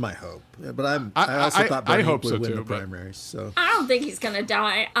 this is my hope. But I I- also I- thought I Bernie hope would so win too, the but- primaries. So I don't think he's gonna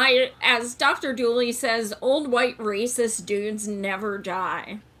die. As Dr. Dooley says, old white racist dudes never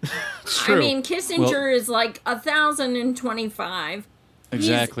die. It's true. I mean, Kissinger is like 1,025.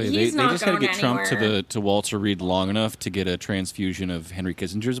 Exactly. He's they not just got to going get Trump anywhere. to Walter Reed long enough to get a transfusion of Henry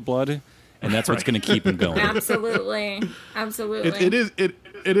Kissinger's blood, and that's what's going to keep him going. Absolutely. Absolutely.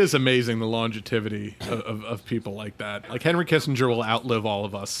 It is amazing the longevity of people like that. Like Henry Kissinger will outlive all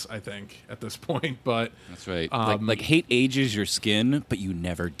of us, I think, at this point. But That's right. Like hate ages your skin, but you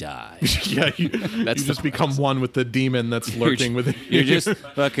never die. yeah, you That's just the become one with the demon that's You're lurking ju- within You're you. just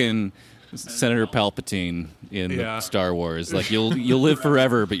fucking Senator Palpatine in Yeah. Star Wars. Like you'll live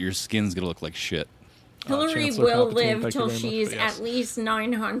forever, but your skin's gonna look like shit. Hillary Chancellor will Palpatine, live thank you till very much. she's Yes. at least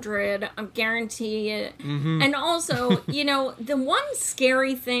 900. I guarantee it. Mm-hmm. And also, the one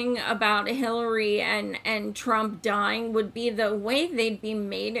scary thing about Hillary and Trump dying would be the way they'd be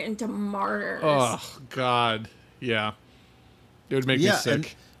made into martyrs. Oh God, yeah, it would make me yeah,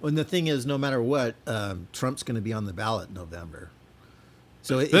 sick. and the thing is, no matter what, Trump's going to be on the ballot in November.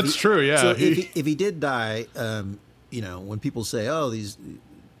 So That's true, yeah. So if he did die, when people say, "Oh, these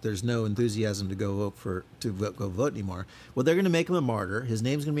there's no enthusiasm to go vote anymore. Well, they're going to make him a martyr. His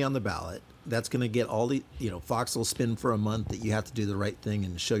name's going to be on the ballot. That's going to get all the, Fox will spin for a month that you have to do the right thing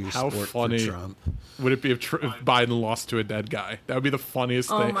and show your support for Trump. Would it be if Biden lost to a dead guy? That would be the funniest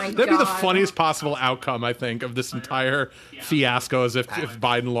thing. My That'd be the God. funniest possible outcome, I think, of this entire fiasco, as if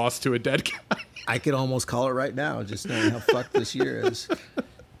Biden lost to a dead guy. I could almost call it right now, just knowing how fucked this year is.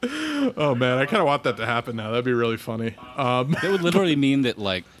 Oh man, I kind of want that to happen now. That'd be really funny. That would literally mean that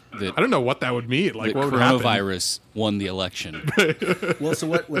I don't know what that would mean. Like, that what would happen? coronavirus won the election. Well, so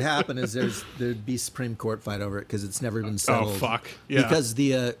what would happen is there'd be Supreme Court fight over it because it's never been settled. Oh fuck! Yeah, Because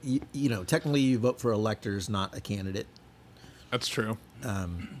the technically you vote for electors, not a candidate. that's true.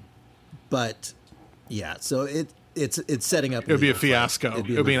 But yeah, so it's setting up. It would be a fiasco. It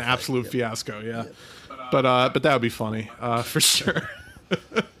would be an absolute fiasco. Yeah, but that would be funny for sure.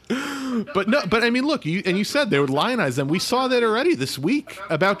 But I mean, look, you said they would lionize them. We saw that already this week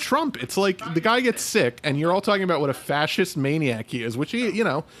about Trump. It's like the guy gets sick, and you're all talking about what a fascist maniac he is, which he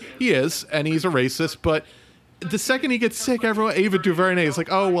is, and he's a racist. But the second he gets sick, everyone, Ava DuVernay is like,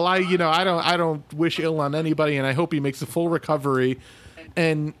 oh well, I don't wish ill on anybody, and I hope he makes a full recovery.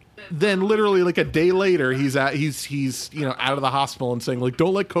 And then literally like a day later, he's out of the hospital and saying like,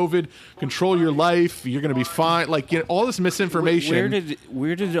 don't let COVID control your life. You're going to be fine. Like, all this misinformation.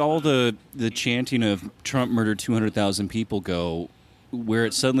 Where did all the chanting of Trump murdered 200,000 people go? Where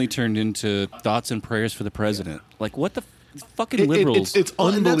it suddenly turned into thoughts and prayers for the president? Like, what the fucking liberals? It's Well,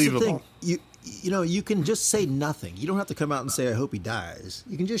 and that's the unbelievable. thing. You can just say nothing. You don't have to come out and say I hope he dies.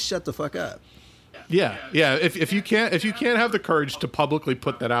 You can just shut the fuck up. Yeah. If you can't have the courage to publicly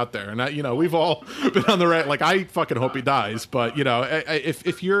put that out there, and we've all been on the right. Like, I fucking hope he dies, but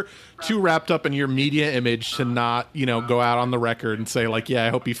if you're too wrapped up in your media image to not go out on the record and say like, yeah, I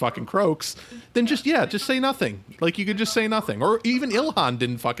hope he fucking croaks, then just say nothing. Like, you could just say nothing. Or even Ilhan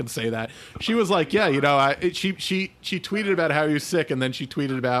didn't fucking say that. She was like, yeah, she tweeted about how he was sick, and then she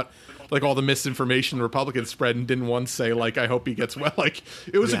tweeted about like all the misinformation the Republicans spread, and didn't once say like, I hope he gets well. Like,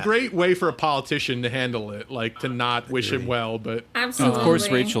 it was a great way for a politician to handle it, like to not wish him well. But Absolutely. Of course,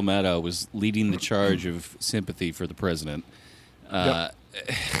 Rachel Maddow was leading the charge of sympathy for the president.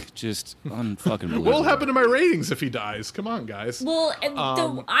 Just unfucking believable. what'll happen to my ratings if he dies? Come on, guys. Well,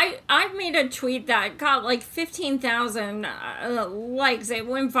 I made a tweet that got like 15,000 likes. It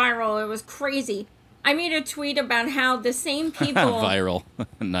went viral. It was crazy. I made a tweet about how the same people Viral.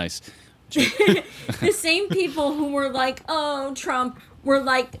 Nice. the same people who were like, oh, Trump, were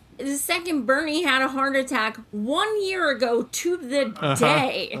like, the second Bernie had a heart attack 1 year ago to the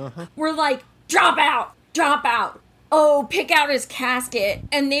day, were like, drop out, oh, pick out his casket.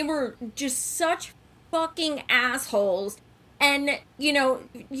 And they were just such fucking assholes. And,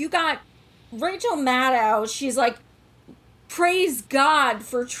 you got Rachel Maddow, she's like, praise God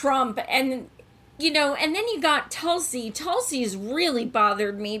for Trump. And and then you got Tulsi. Tulsi's really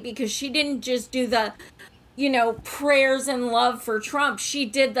bothered me because she didn't just do the, prayers and love for Trump. She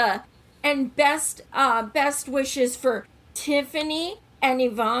did and best wishes for Tiffany and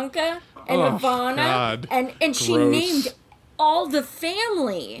Ivanka and Ivana. God. And she Gross. named all the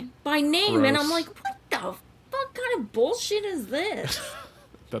family by name. Gross. And I'm like, what the fuck kind of bullshit is this?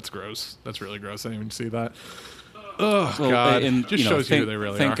 That's gross. That's really gross. I didn't even see that. Oh, Well, God. and, Just shows you who they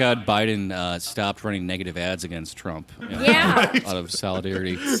really thank are. God Biden stopped running negative ads against Trump. Yeah. Out of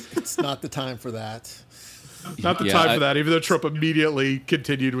solidarity. It's not the time for that. Not the Yeah, time for that, even though Trump immediately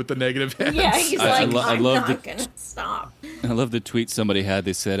continued with the negative ads. Yeah, he's I like, I I'm love not the- going to stop. I love the tweet somebody had.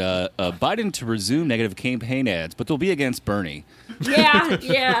 They said, Biden to resume negative campaign ads, but they'll be against Bernie.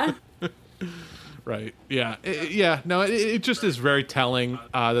 Yeah. Right. Yeah. It just is very telling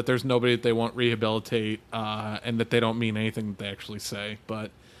that there's nobody that they won't rehabilitate and that they don't mean anything that they actually say.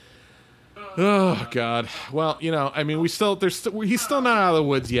 But, oh, God. Well, I mean, he's still not out of the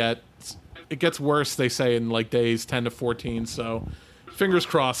woods yet. It gets worse, they say, in like days 10 to 14. So fingers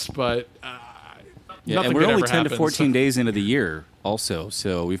crossed. But Yeah, nothing and we're good only ever 10 to happens. 14 days into the year also,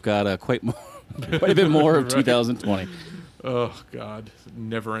 so we've got quite a bit more of 2020. Oh, God.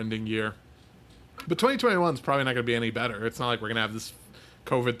 Never-ending year. But 2021 is probably not going to be any better. It's not like we're going to have this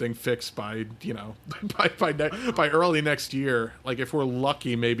COVID thing fixed by, by early next year. Like, if we're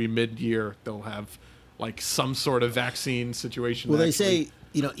lucky, maybe mid-year, they'll have, like, some sort of vaccine situation. Well, that they actually say,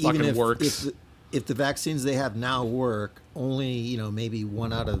 even fucking works. if the vaccines they have now work, only, maybe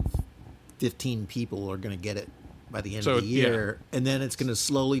 1 out of 15 people are going to get it by the end of the year. And then it's going to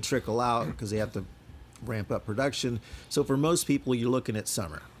slowly trickle out because they have to ramp up production. So for most people, you're looking at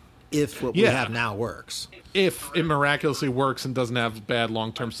summer. If what we Yeah. have now works. If it miraculously works and doesn't have bad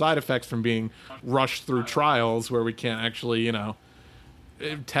long-term side effects from being rushed through trials where we can't actually,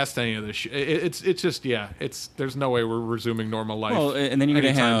 test any of this shit. It's just there's no way we're resuming normal life. Well, and then you're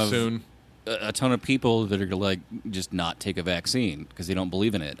going to anytime have soon. a ton of people that are going to like just not take a vaccine because they don't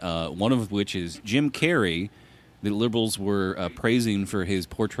believe in it. One of which is Jim Carrey. The liberals were praising for his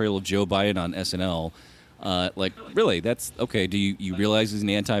portrayal of Joe Biden on SNL. Like, really, that's okay. Do you realize he's an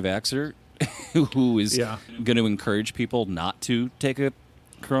anti-vaxxer who is going to encourage people not to take a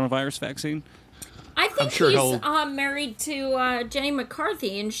coronavirus vaccine? I think sure he's married to Jenny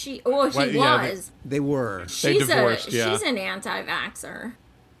McCarthy, and he was. They were. They divorced. She's an anti-vaxxer.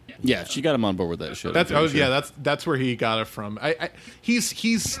 Yeah, she got him on board with that shit. That's where he got it from. He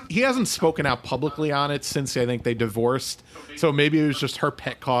hasn't spoken out publicly on it since I think they divorced. So maybe it was just her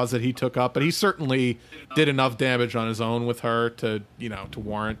pet cause that he took up. But he certainly did enough damage on his own with her to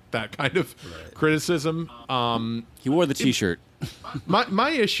warrant that kind of criticism. He wore the T-shirt.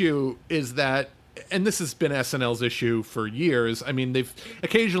 My issue is that, and this has been SNL's issue for years. I mean, they've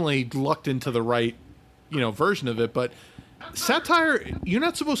occasionally lucked into the right, version of it, but satire, you're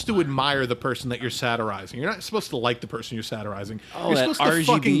not supposed to admire the person that you're satirizing. You're not supposed to like the person you're satirizing. You're that supposed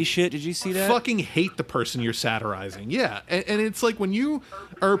to RGB shit. Did you see that? Fucking hate the person you're satirizing. Yeah, and it's like when you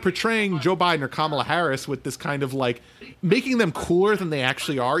are portraying Joe Biden or Kamala Harris with this kind of like making them cooler than they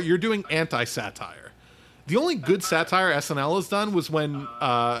actually are, you're doing anti-satire. The only good satire SNL has done was when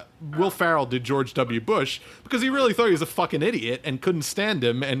Will Ferrell did George W. Bush because he really thought he was a fucking idiot and couldn't stand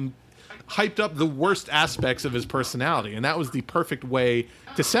him and hyped up the worst aspects of his personality, and that was the perfect way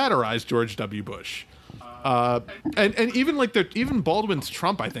to satirize George W. Bush. And even Baldwin's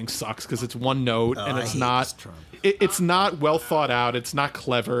Trump, I think, sucks because it's one note and it's not. It's not well thought out. It's not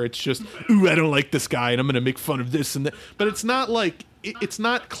clever. It's just, ooh, I don't like this guy, and I'm going to make fun of this and that. But it's not like it's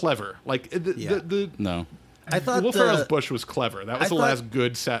not clever. Like No. I thought Will Ferrell's Bush was clever. That was the last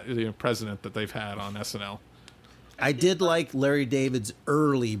good president that they've had on SNL. I did like Larry David's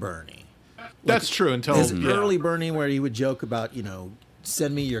early Bernie. That's true until His early Bernie, where he would joke about,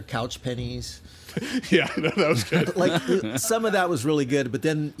 send me your couch pennies. Yeah, that was good. Like some of that was really good, but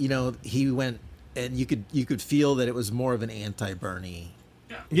then he went, and you could feel that it was more of an anti-Bernie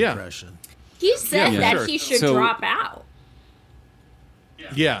impression. He said that sure. he should So- drop out.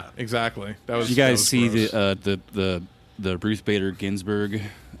 Yeah, exactly. That was. Did you guys was see gross. the Ruth Bader Ginsburg?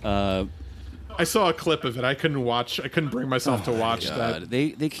 I saw a clip of it. I couldn't bring myself to watch that.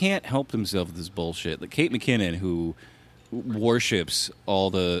 They can't help themselves with this bullshit. Like Kate McKinnon, who worships all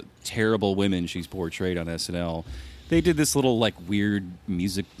the terrible women she's portrayed on SNL. They did this little like weird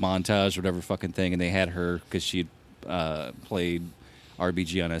music montage, or whatever fucking thing, and they had her because she had played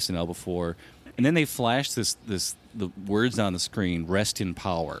RBG on SNL before, and then they flashed the words on the screen: "Rest in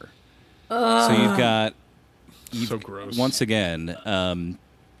power." So you've got So gross. once again.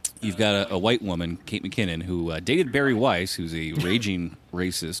 You've got a white woman, Kate McKinnon, who dated Barry Weiss, who's a raging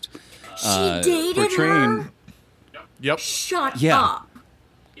racist. She dated her? Yep. Shut Yeah. up.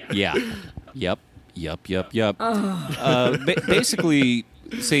 Yeah. Yep. Basically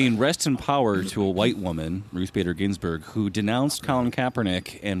saying rest in power to a white woman, Ruth Bader Ginsburg, who denounced Colin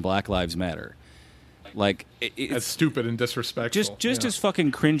Kaepernick and Black Lives Matter. Like, That's it's stupid and disrespectful. just as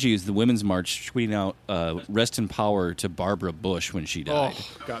fucking cringy as the Women's March tweeting out rest in power to Barbara Bush when she died.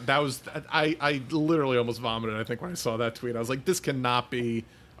 Oh god, that was I literally almost vomited. I think when I saw that tweet, I was like, this cannot be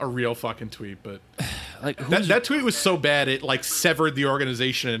a real fucking tweet. But Like, that tweet was so bad it like severed the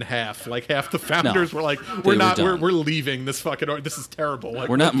organization in half. Like half the founders were like, we're were leaving this fucking. This is terrible. Like,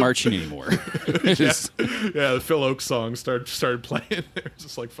 We're not marching anymore. Just- yeah, the Phil Oakes song started playing. They were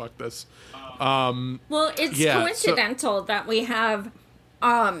just like, fuck this. Well, it's Yeah, coincidental that we have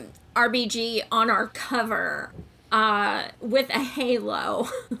RBG on our cover with a halo.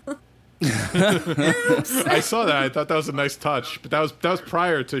 I saw that. I thought that was a nice touch, but that was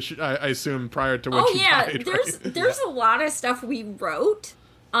prior to. I assume prior to when Oh she yeah, died. there's a lot of stuff we wrote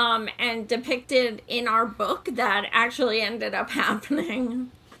and depicted in our book that actually ended up happening.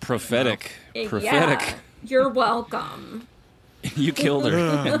 prophetic. Yeah, you're welcome. You killed her.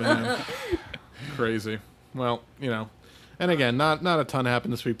 Oh, man. Crazy. Well, and again, not a ton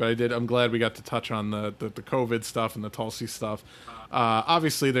happened this week, but I'm glad we got to touch on the COVID stuff and the Tulsi stuff.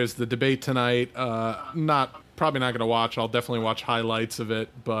 Obviously, there's the debate tonight. Probably not going to watch. I'll definitely watch highlights of it,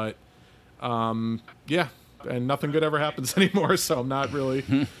 but yeah, and nothing good ever happens anymore, so I'm not really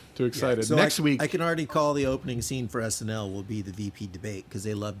too excited. So Next week, I can already call the opening scene for SNL will be the VP debate because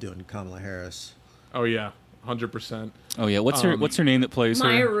they love doing Kamala Harris. oh yeah, 100%. Oh yeah, what's her name that plays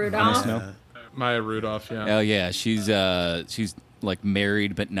Maya her? Rudolph. No? Maya Rudolph, yeah. Oh yeah, she's like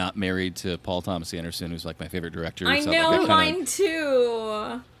married but not married to Paul Thomas Anderson, who's like my favorite director. I So, know, like, mine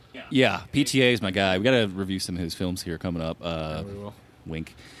too. Yeah, PTA is my guy. We got to review some of his films here coming up. We will.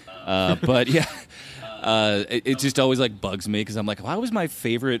 Wink. But yeah, it just always like bugs me because I'm like, why was my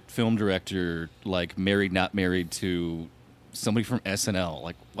favorite film director like married, not married to somebody from SNL?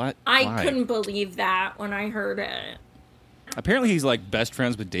 Like, what? I Why? couldn't believe that when I heard it. Apparently, he's like best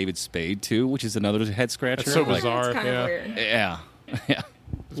friends with David Spade too, which is another head scratcher. That's so Like, bizarre. It's kind of Yeah. weird. Yeah, yeah.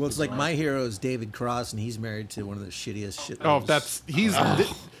 Well, it's like my hero is David Cross, and he's married to one of the shittiest shit. Oh,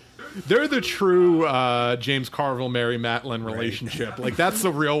 they're the true James Carville, Mary Matlin relationship. Like that's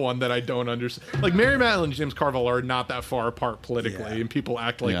the real one that I don't understand. Like Mary Matlin and James Carville are not that far apart politically, Yeah. and people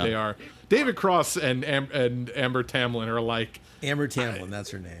act like Yeah. they are. David Cross and Amber Tamlin are like Amber Tamblyn, that's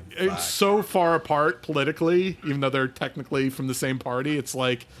her name. Fuck. it's so far apart politically, even though they're technically from the same party. It's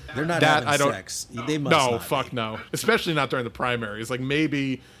like They're not that. having I don't. sex. They must No, not fuck be. no. Especially not during the primaries. Like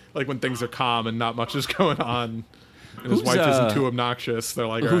maybe like when things are calm and not much is going on. And his Who's, wife isn't too obnoxious. They're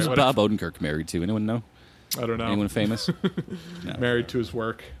like, all Who's right, Bob Odenkirk married to? Anyone know? I don't know. Anyone famous? Married to his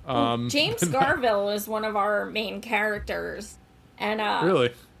work. James Garville is one of our main characters, and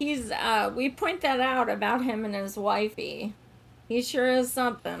Really? he's we point that out about him and his wifey. He sure is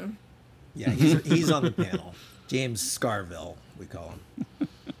something. Yeah, he's on the panel. James Scarville, we call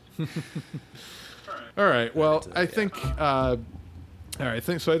him. All right. Well, I think. All right. I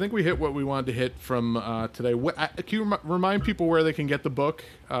think we hit what we wanted to hit from today. Can you remind people where they can get the book?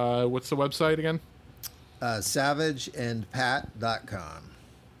 What's the website again? SavageandPat.com.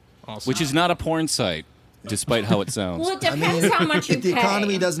 Awesome. Which is not a porn site, despite how it sounds. Well, it depends how much you If the pay.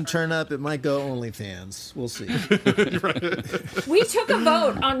 economy doesn't turn up, it might go OnlyFans. We'll see. We took a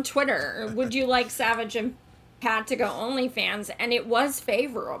vote on Twitter. Would you like Savage and Pat to go OnlyFans? And it was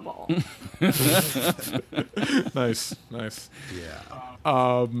favorable. nice. Yeah.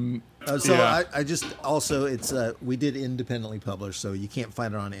 Yeah. I just also it's we did independently publish, so you can't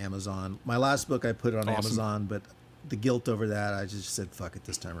find it on Amazon. My last book I put it on Awesome. Amazon, but the guilt over that, I just said fuck it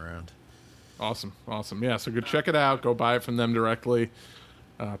this time around. Awesome. Yeah. So go check it out. Go buy it from them directly.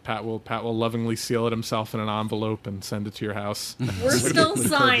 Pat will lovingly seal it himself in an envelope and send it to your house. We're still With COVID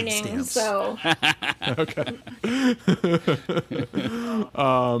signing, stamps. so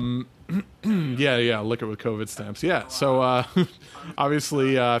Yeah, liquor with COVID stamps. Yeah, so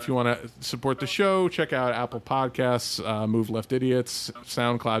obviously, if you want to support the show, check out Apple Podcasts, Move Left Idiots,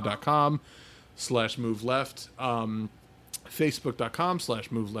 SoundCloud.com/Move Left,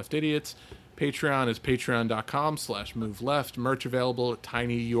 Facebook.com/Move Left Idiots. Patreon is patreon.com/Move Left. Merch available at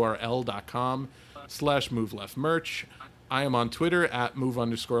tinyurl.com/Move Left merch. I am on Twitter at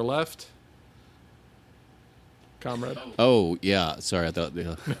Move_Left. Comrade. Oh yeah, sorry. I thought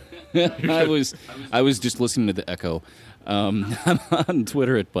I was just listening to the echo. I'm on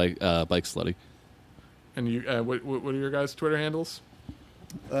Twitter at Bike Slutty. And you, what are your guys' Twitter handles?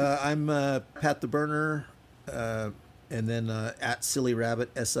 I'm Pat the Burner, and then at Silly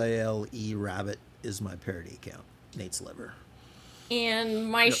Rabbit, SILE Rabbit is my parody account. Nate's Liver. and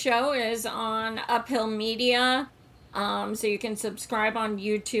my show is on Uphill Media. So you can subscribe on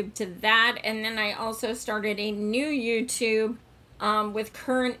YouTube to that. And then I also started a new YouTube with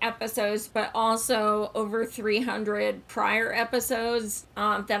current episodes, but also over 300 prior episodes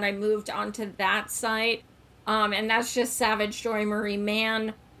that I moved onto that site. And that's just Savage Joy Marie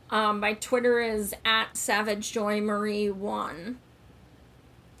Man. My Twitter is at Savage Joy Marie 1.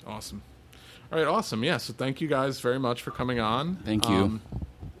 Awesome. All right, awesome. Yeah, so thank you guys very much for coming on. Thank you.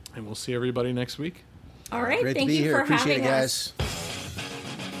 And we'll see everybody next week. All right, Great thank to be you here. for Appreciate having it, us. guys.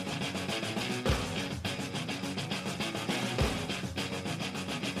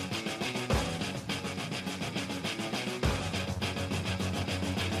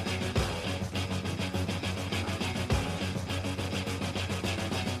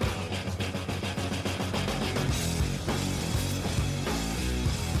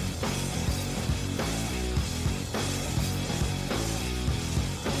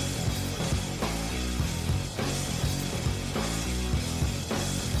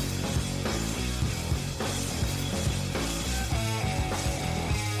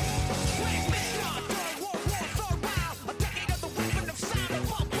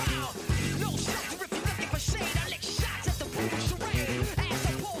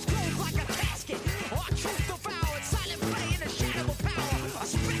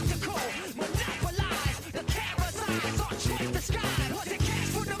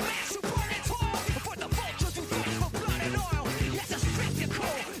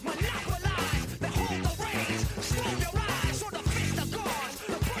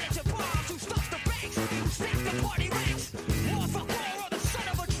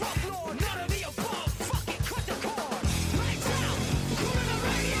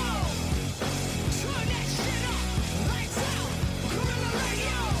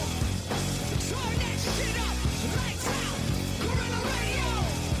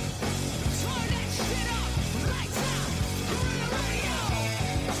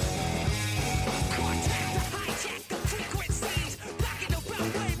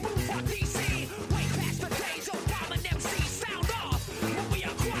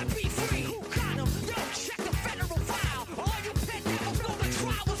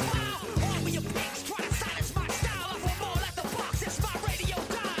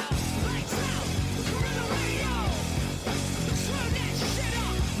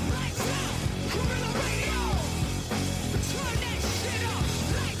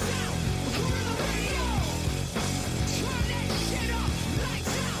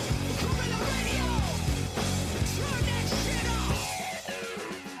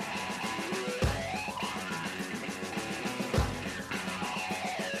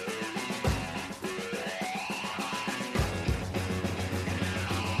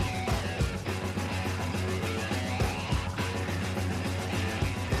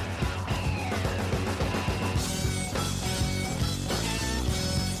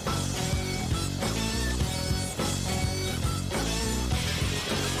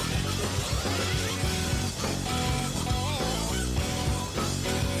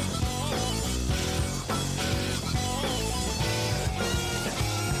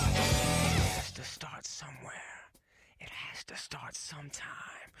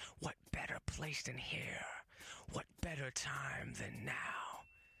 What better place than here? What better time than now?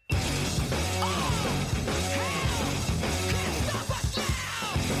 Oh! Hey!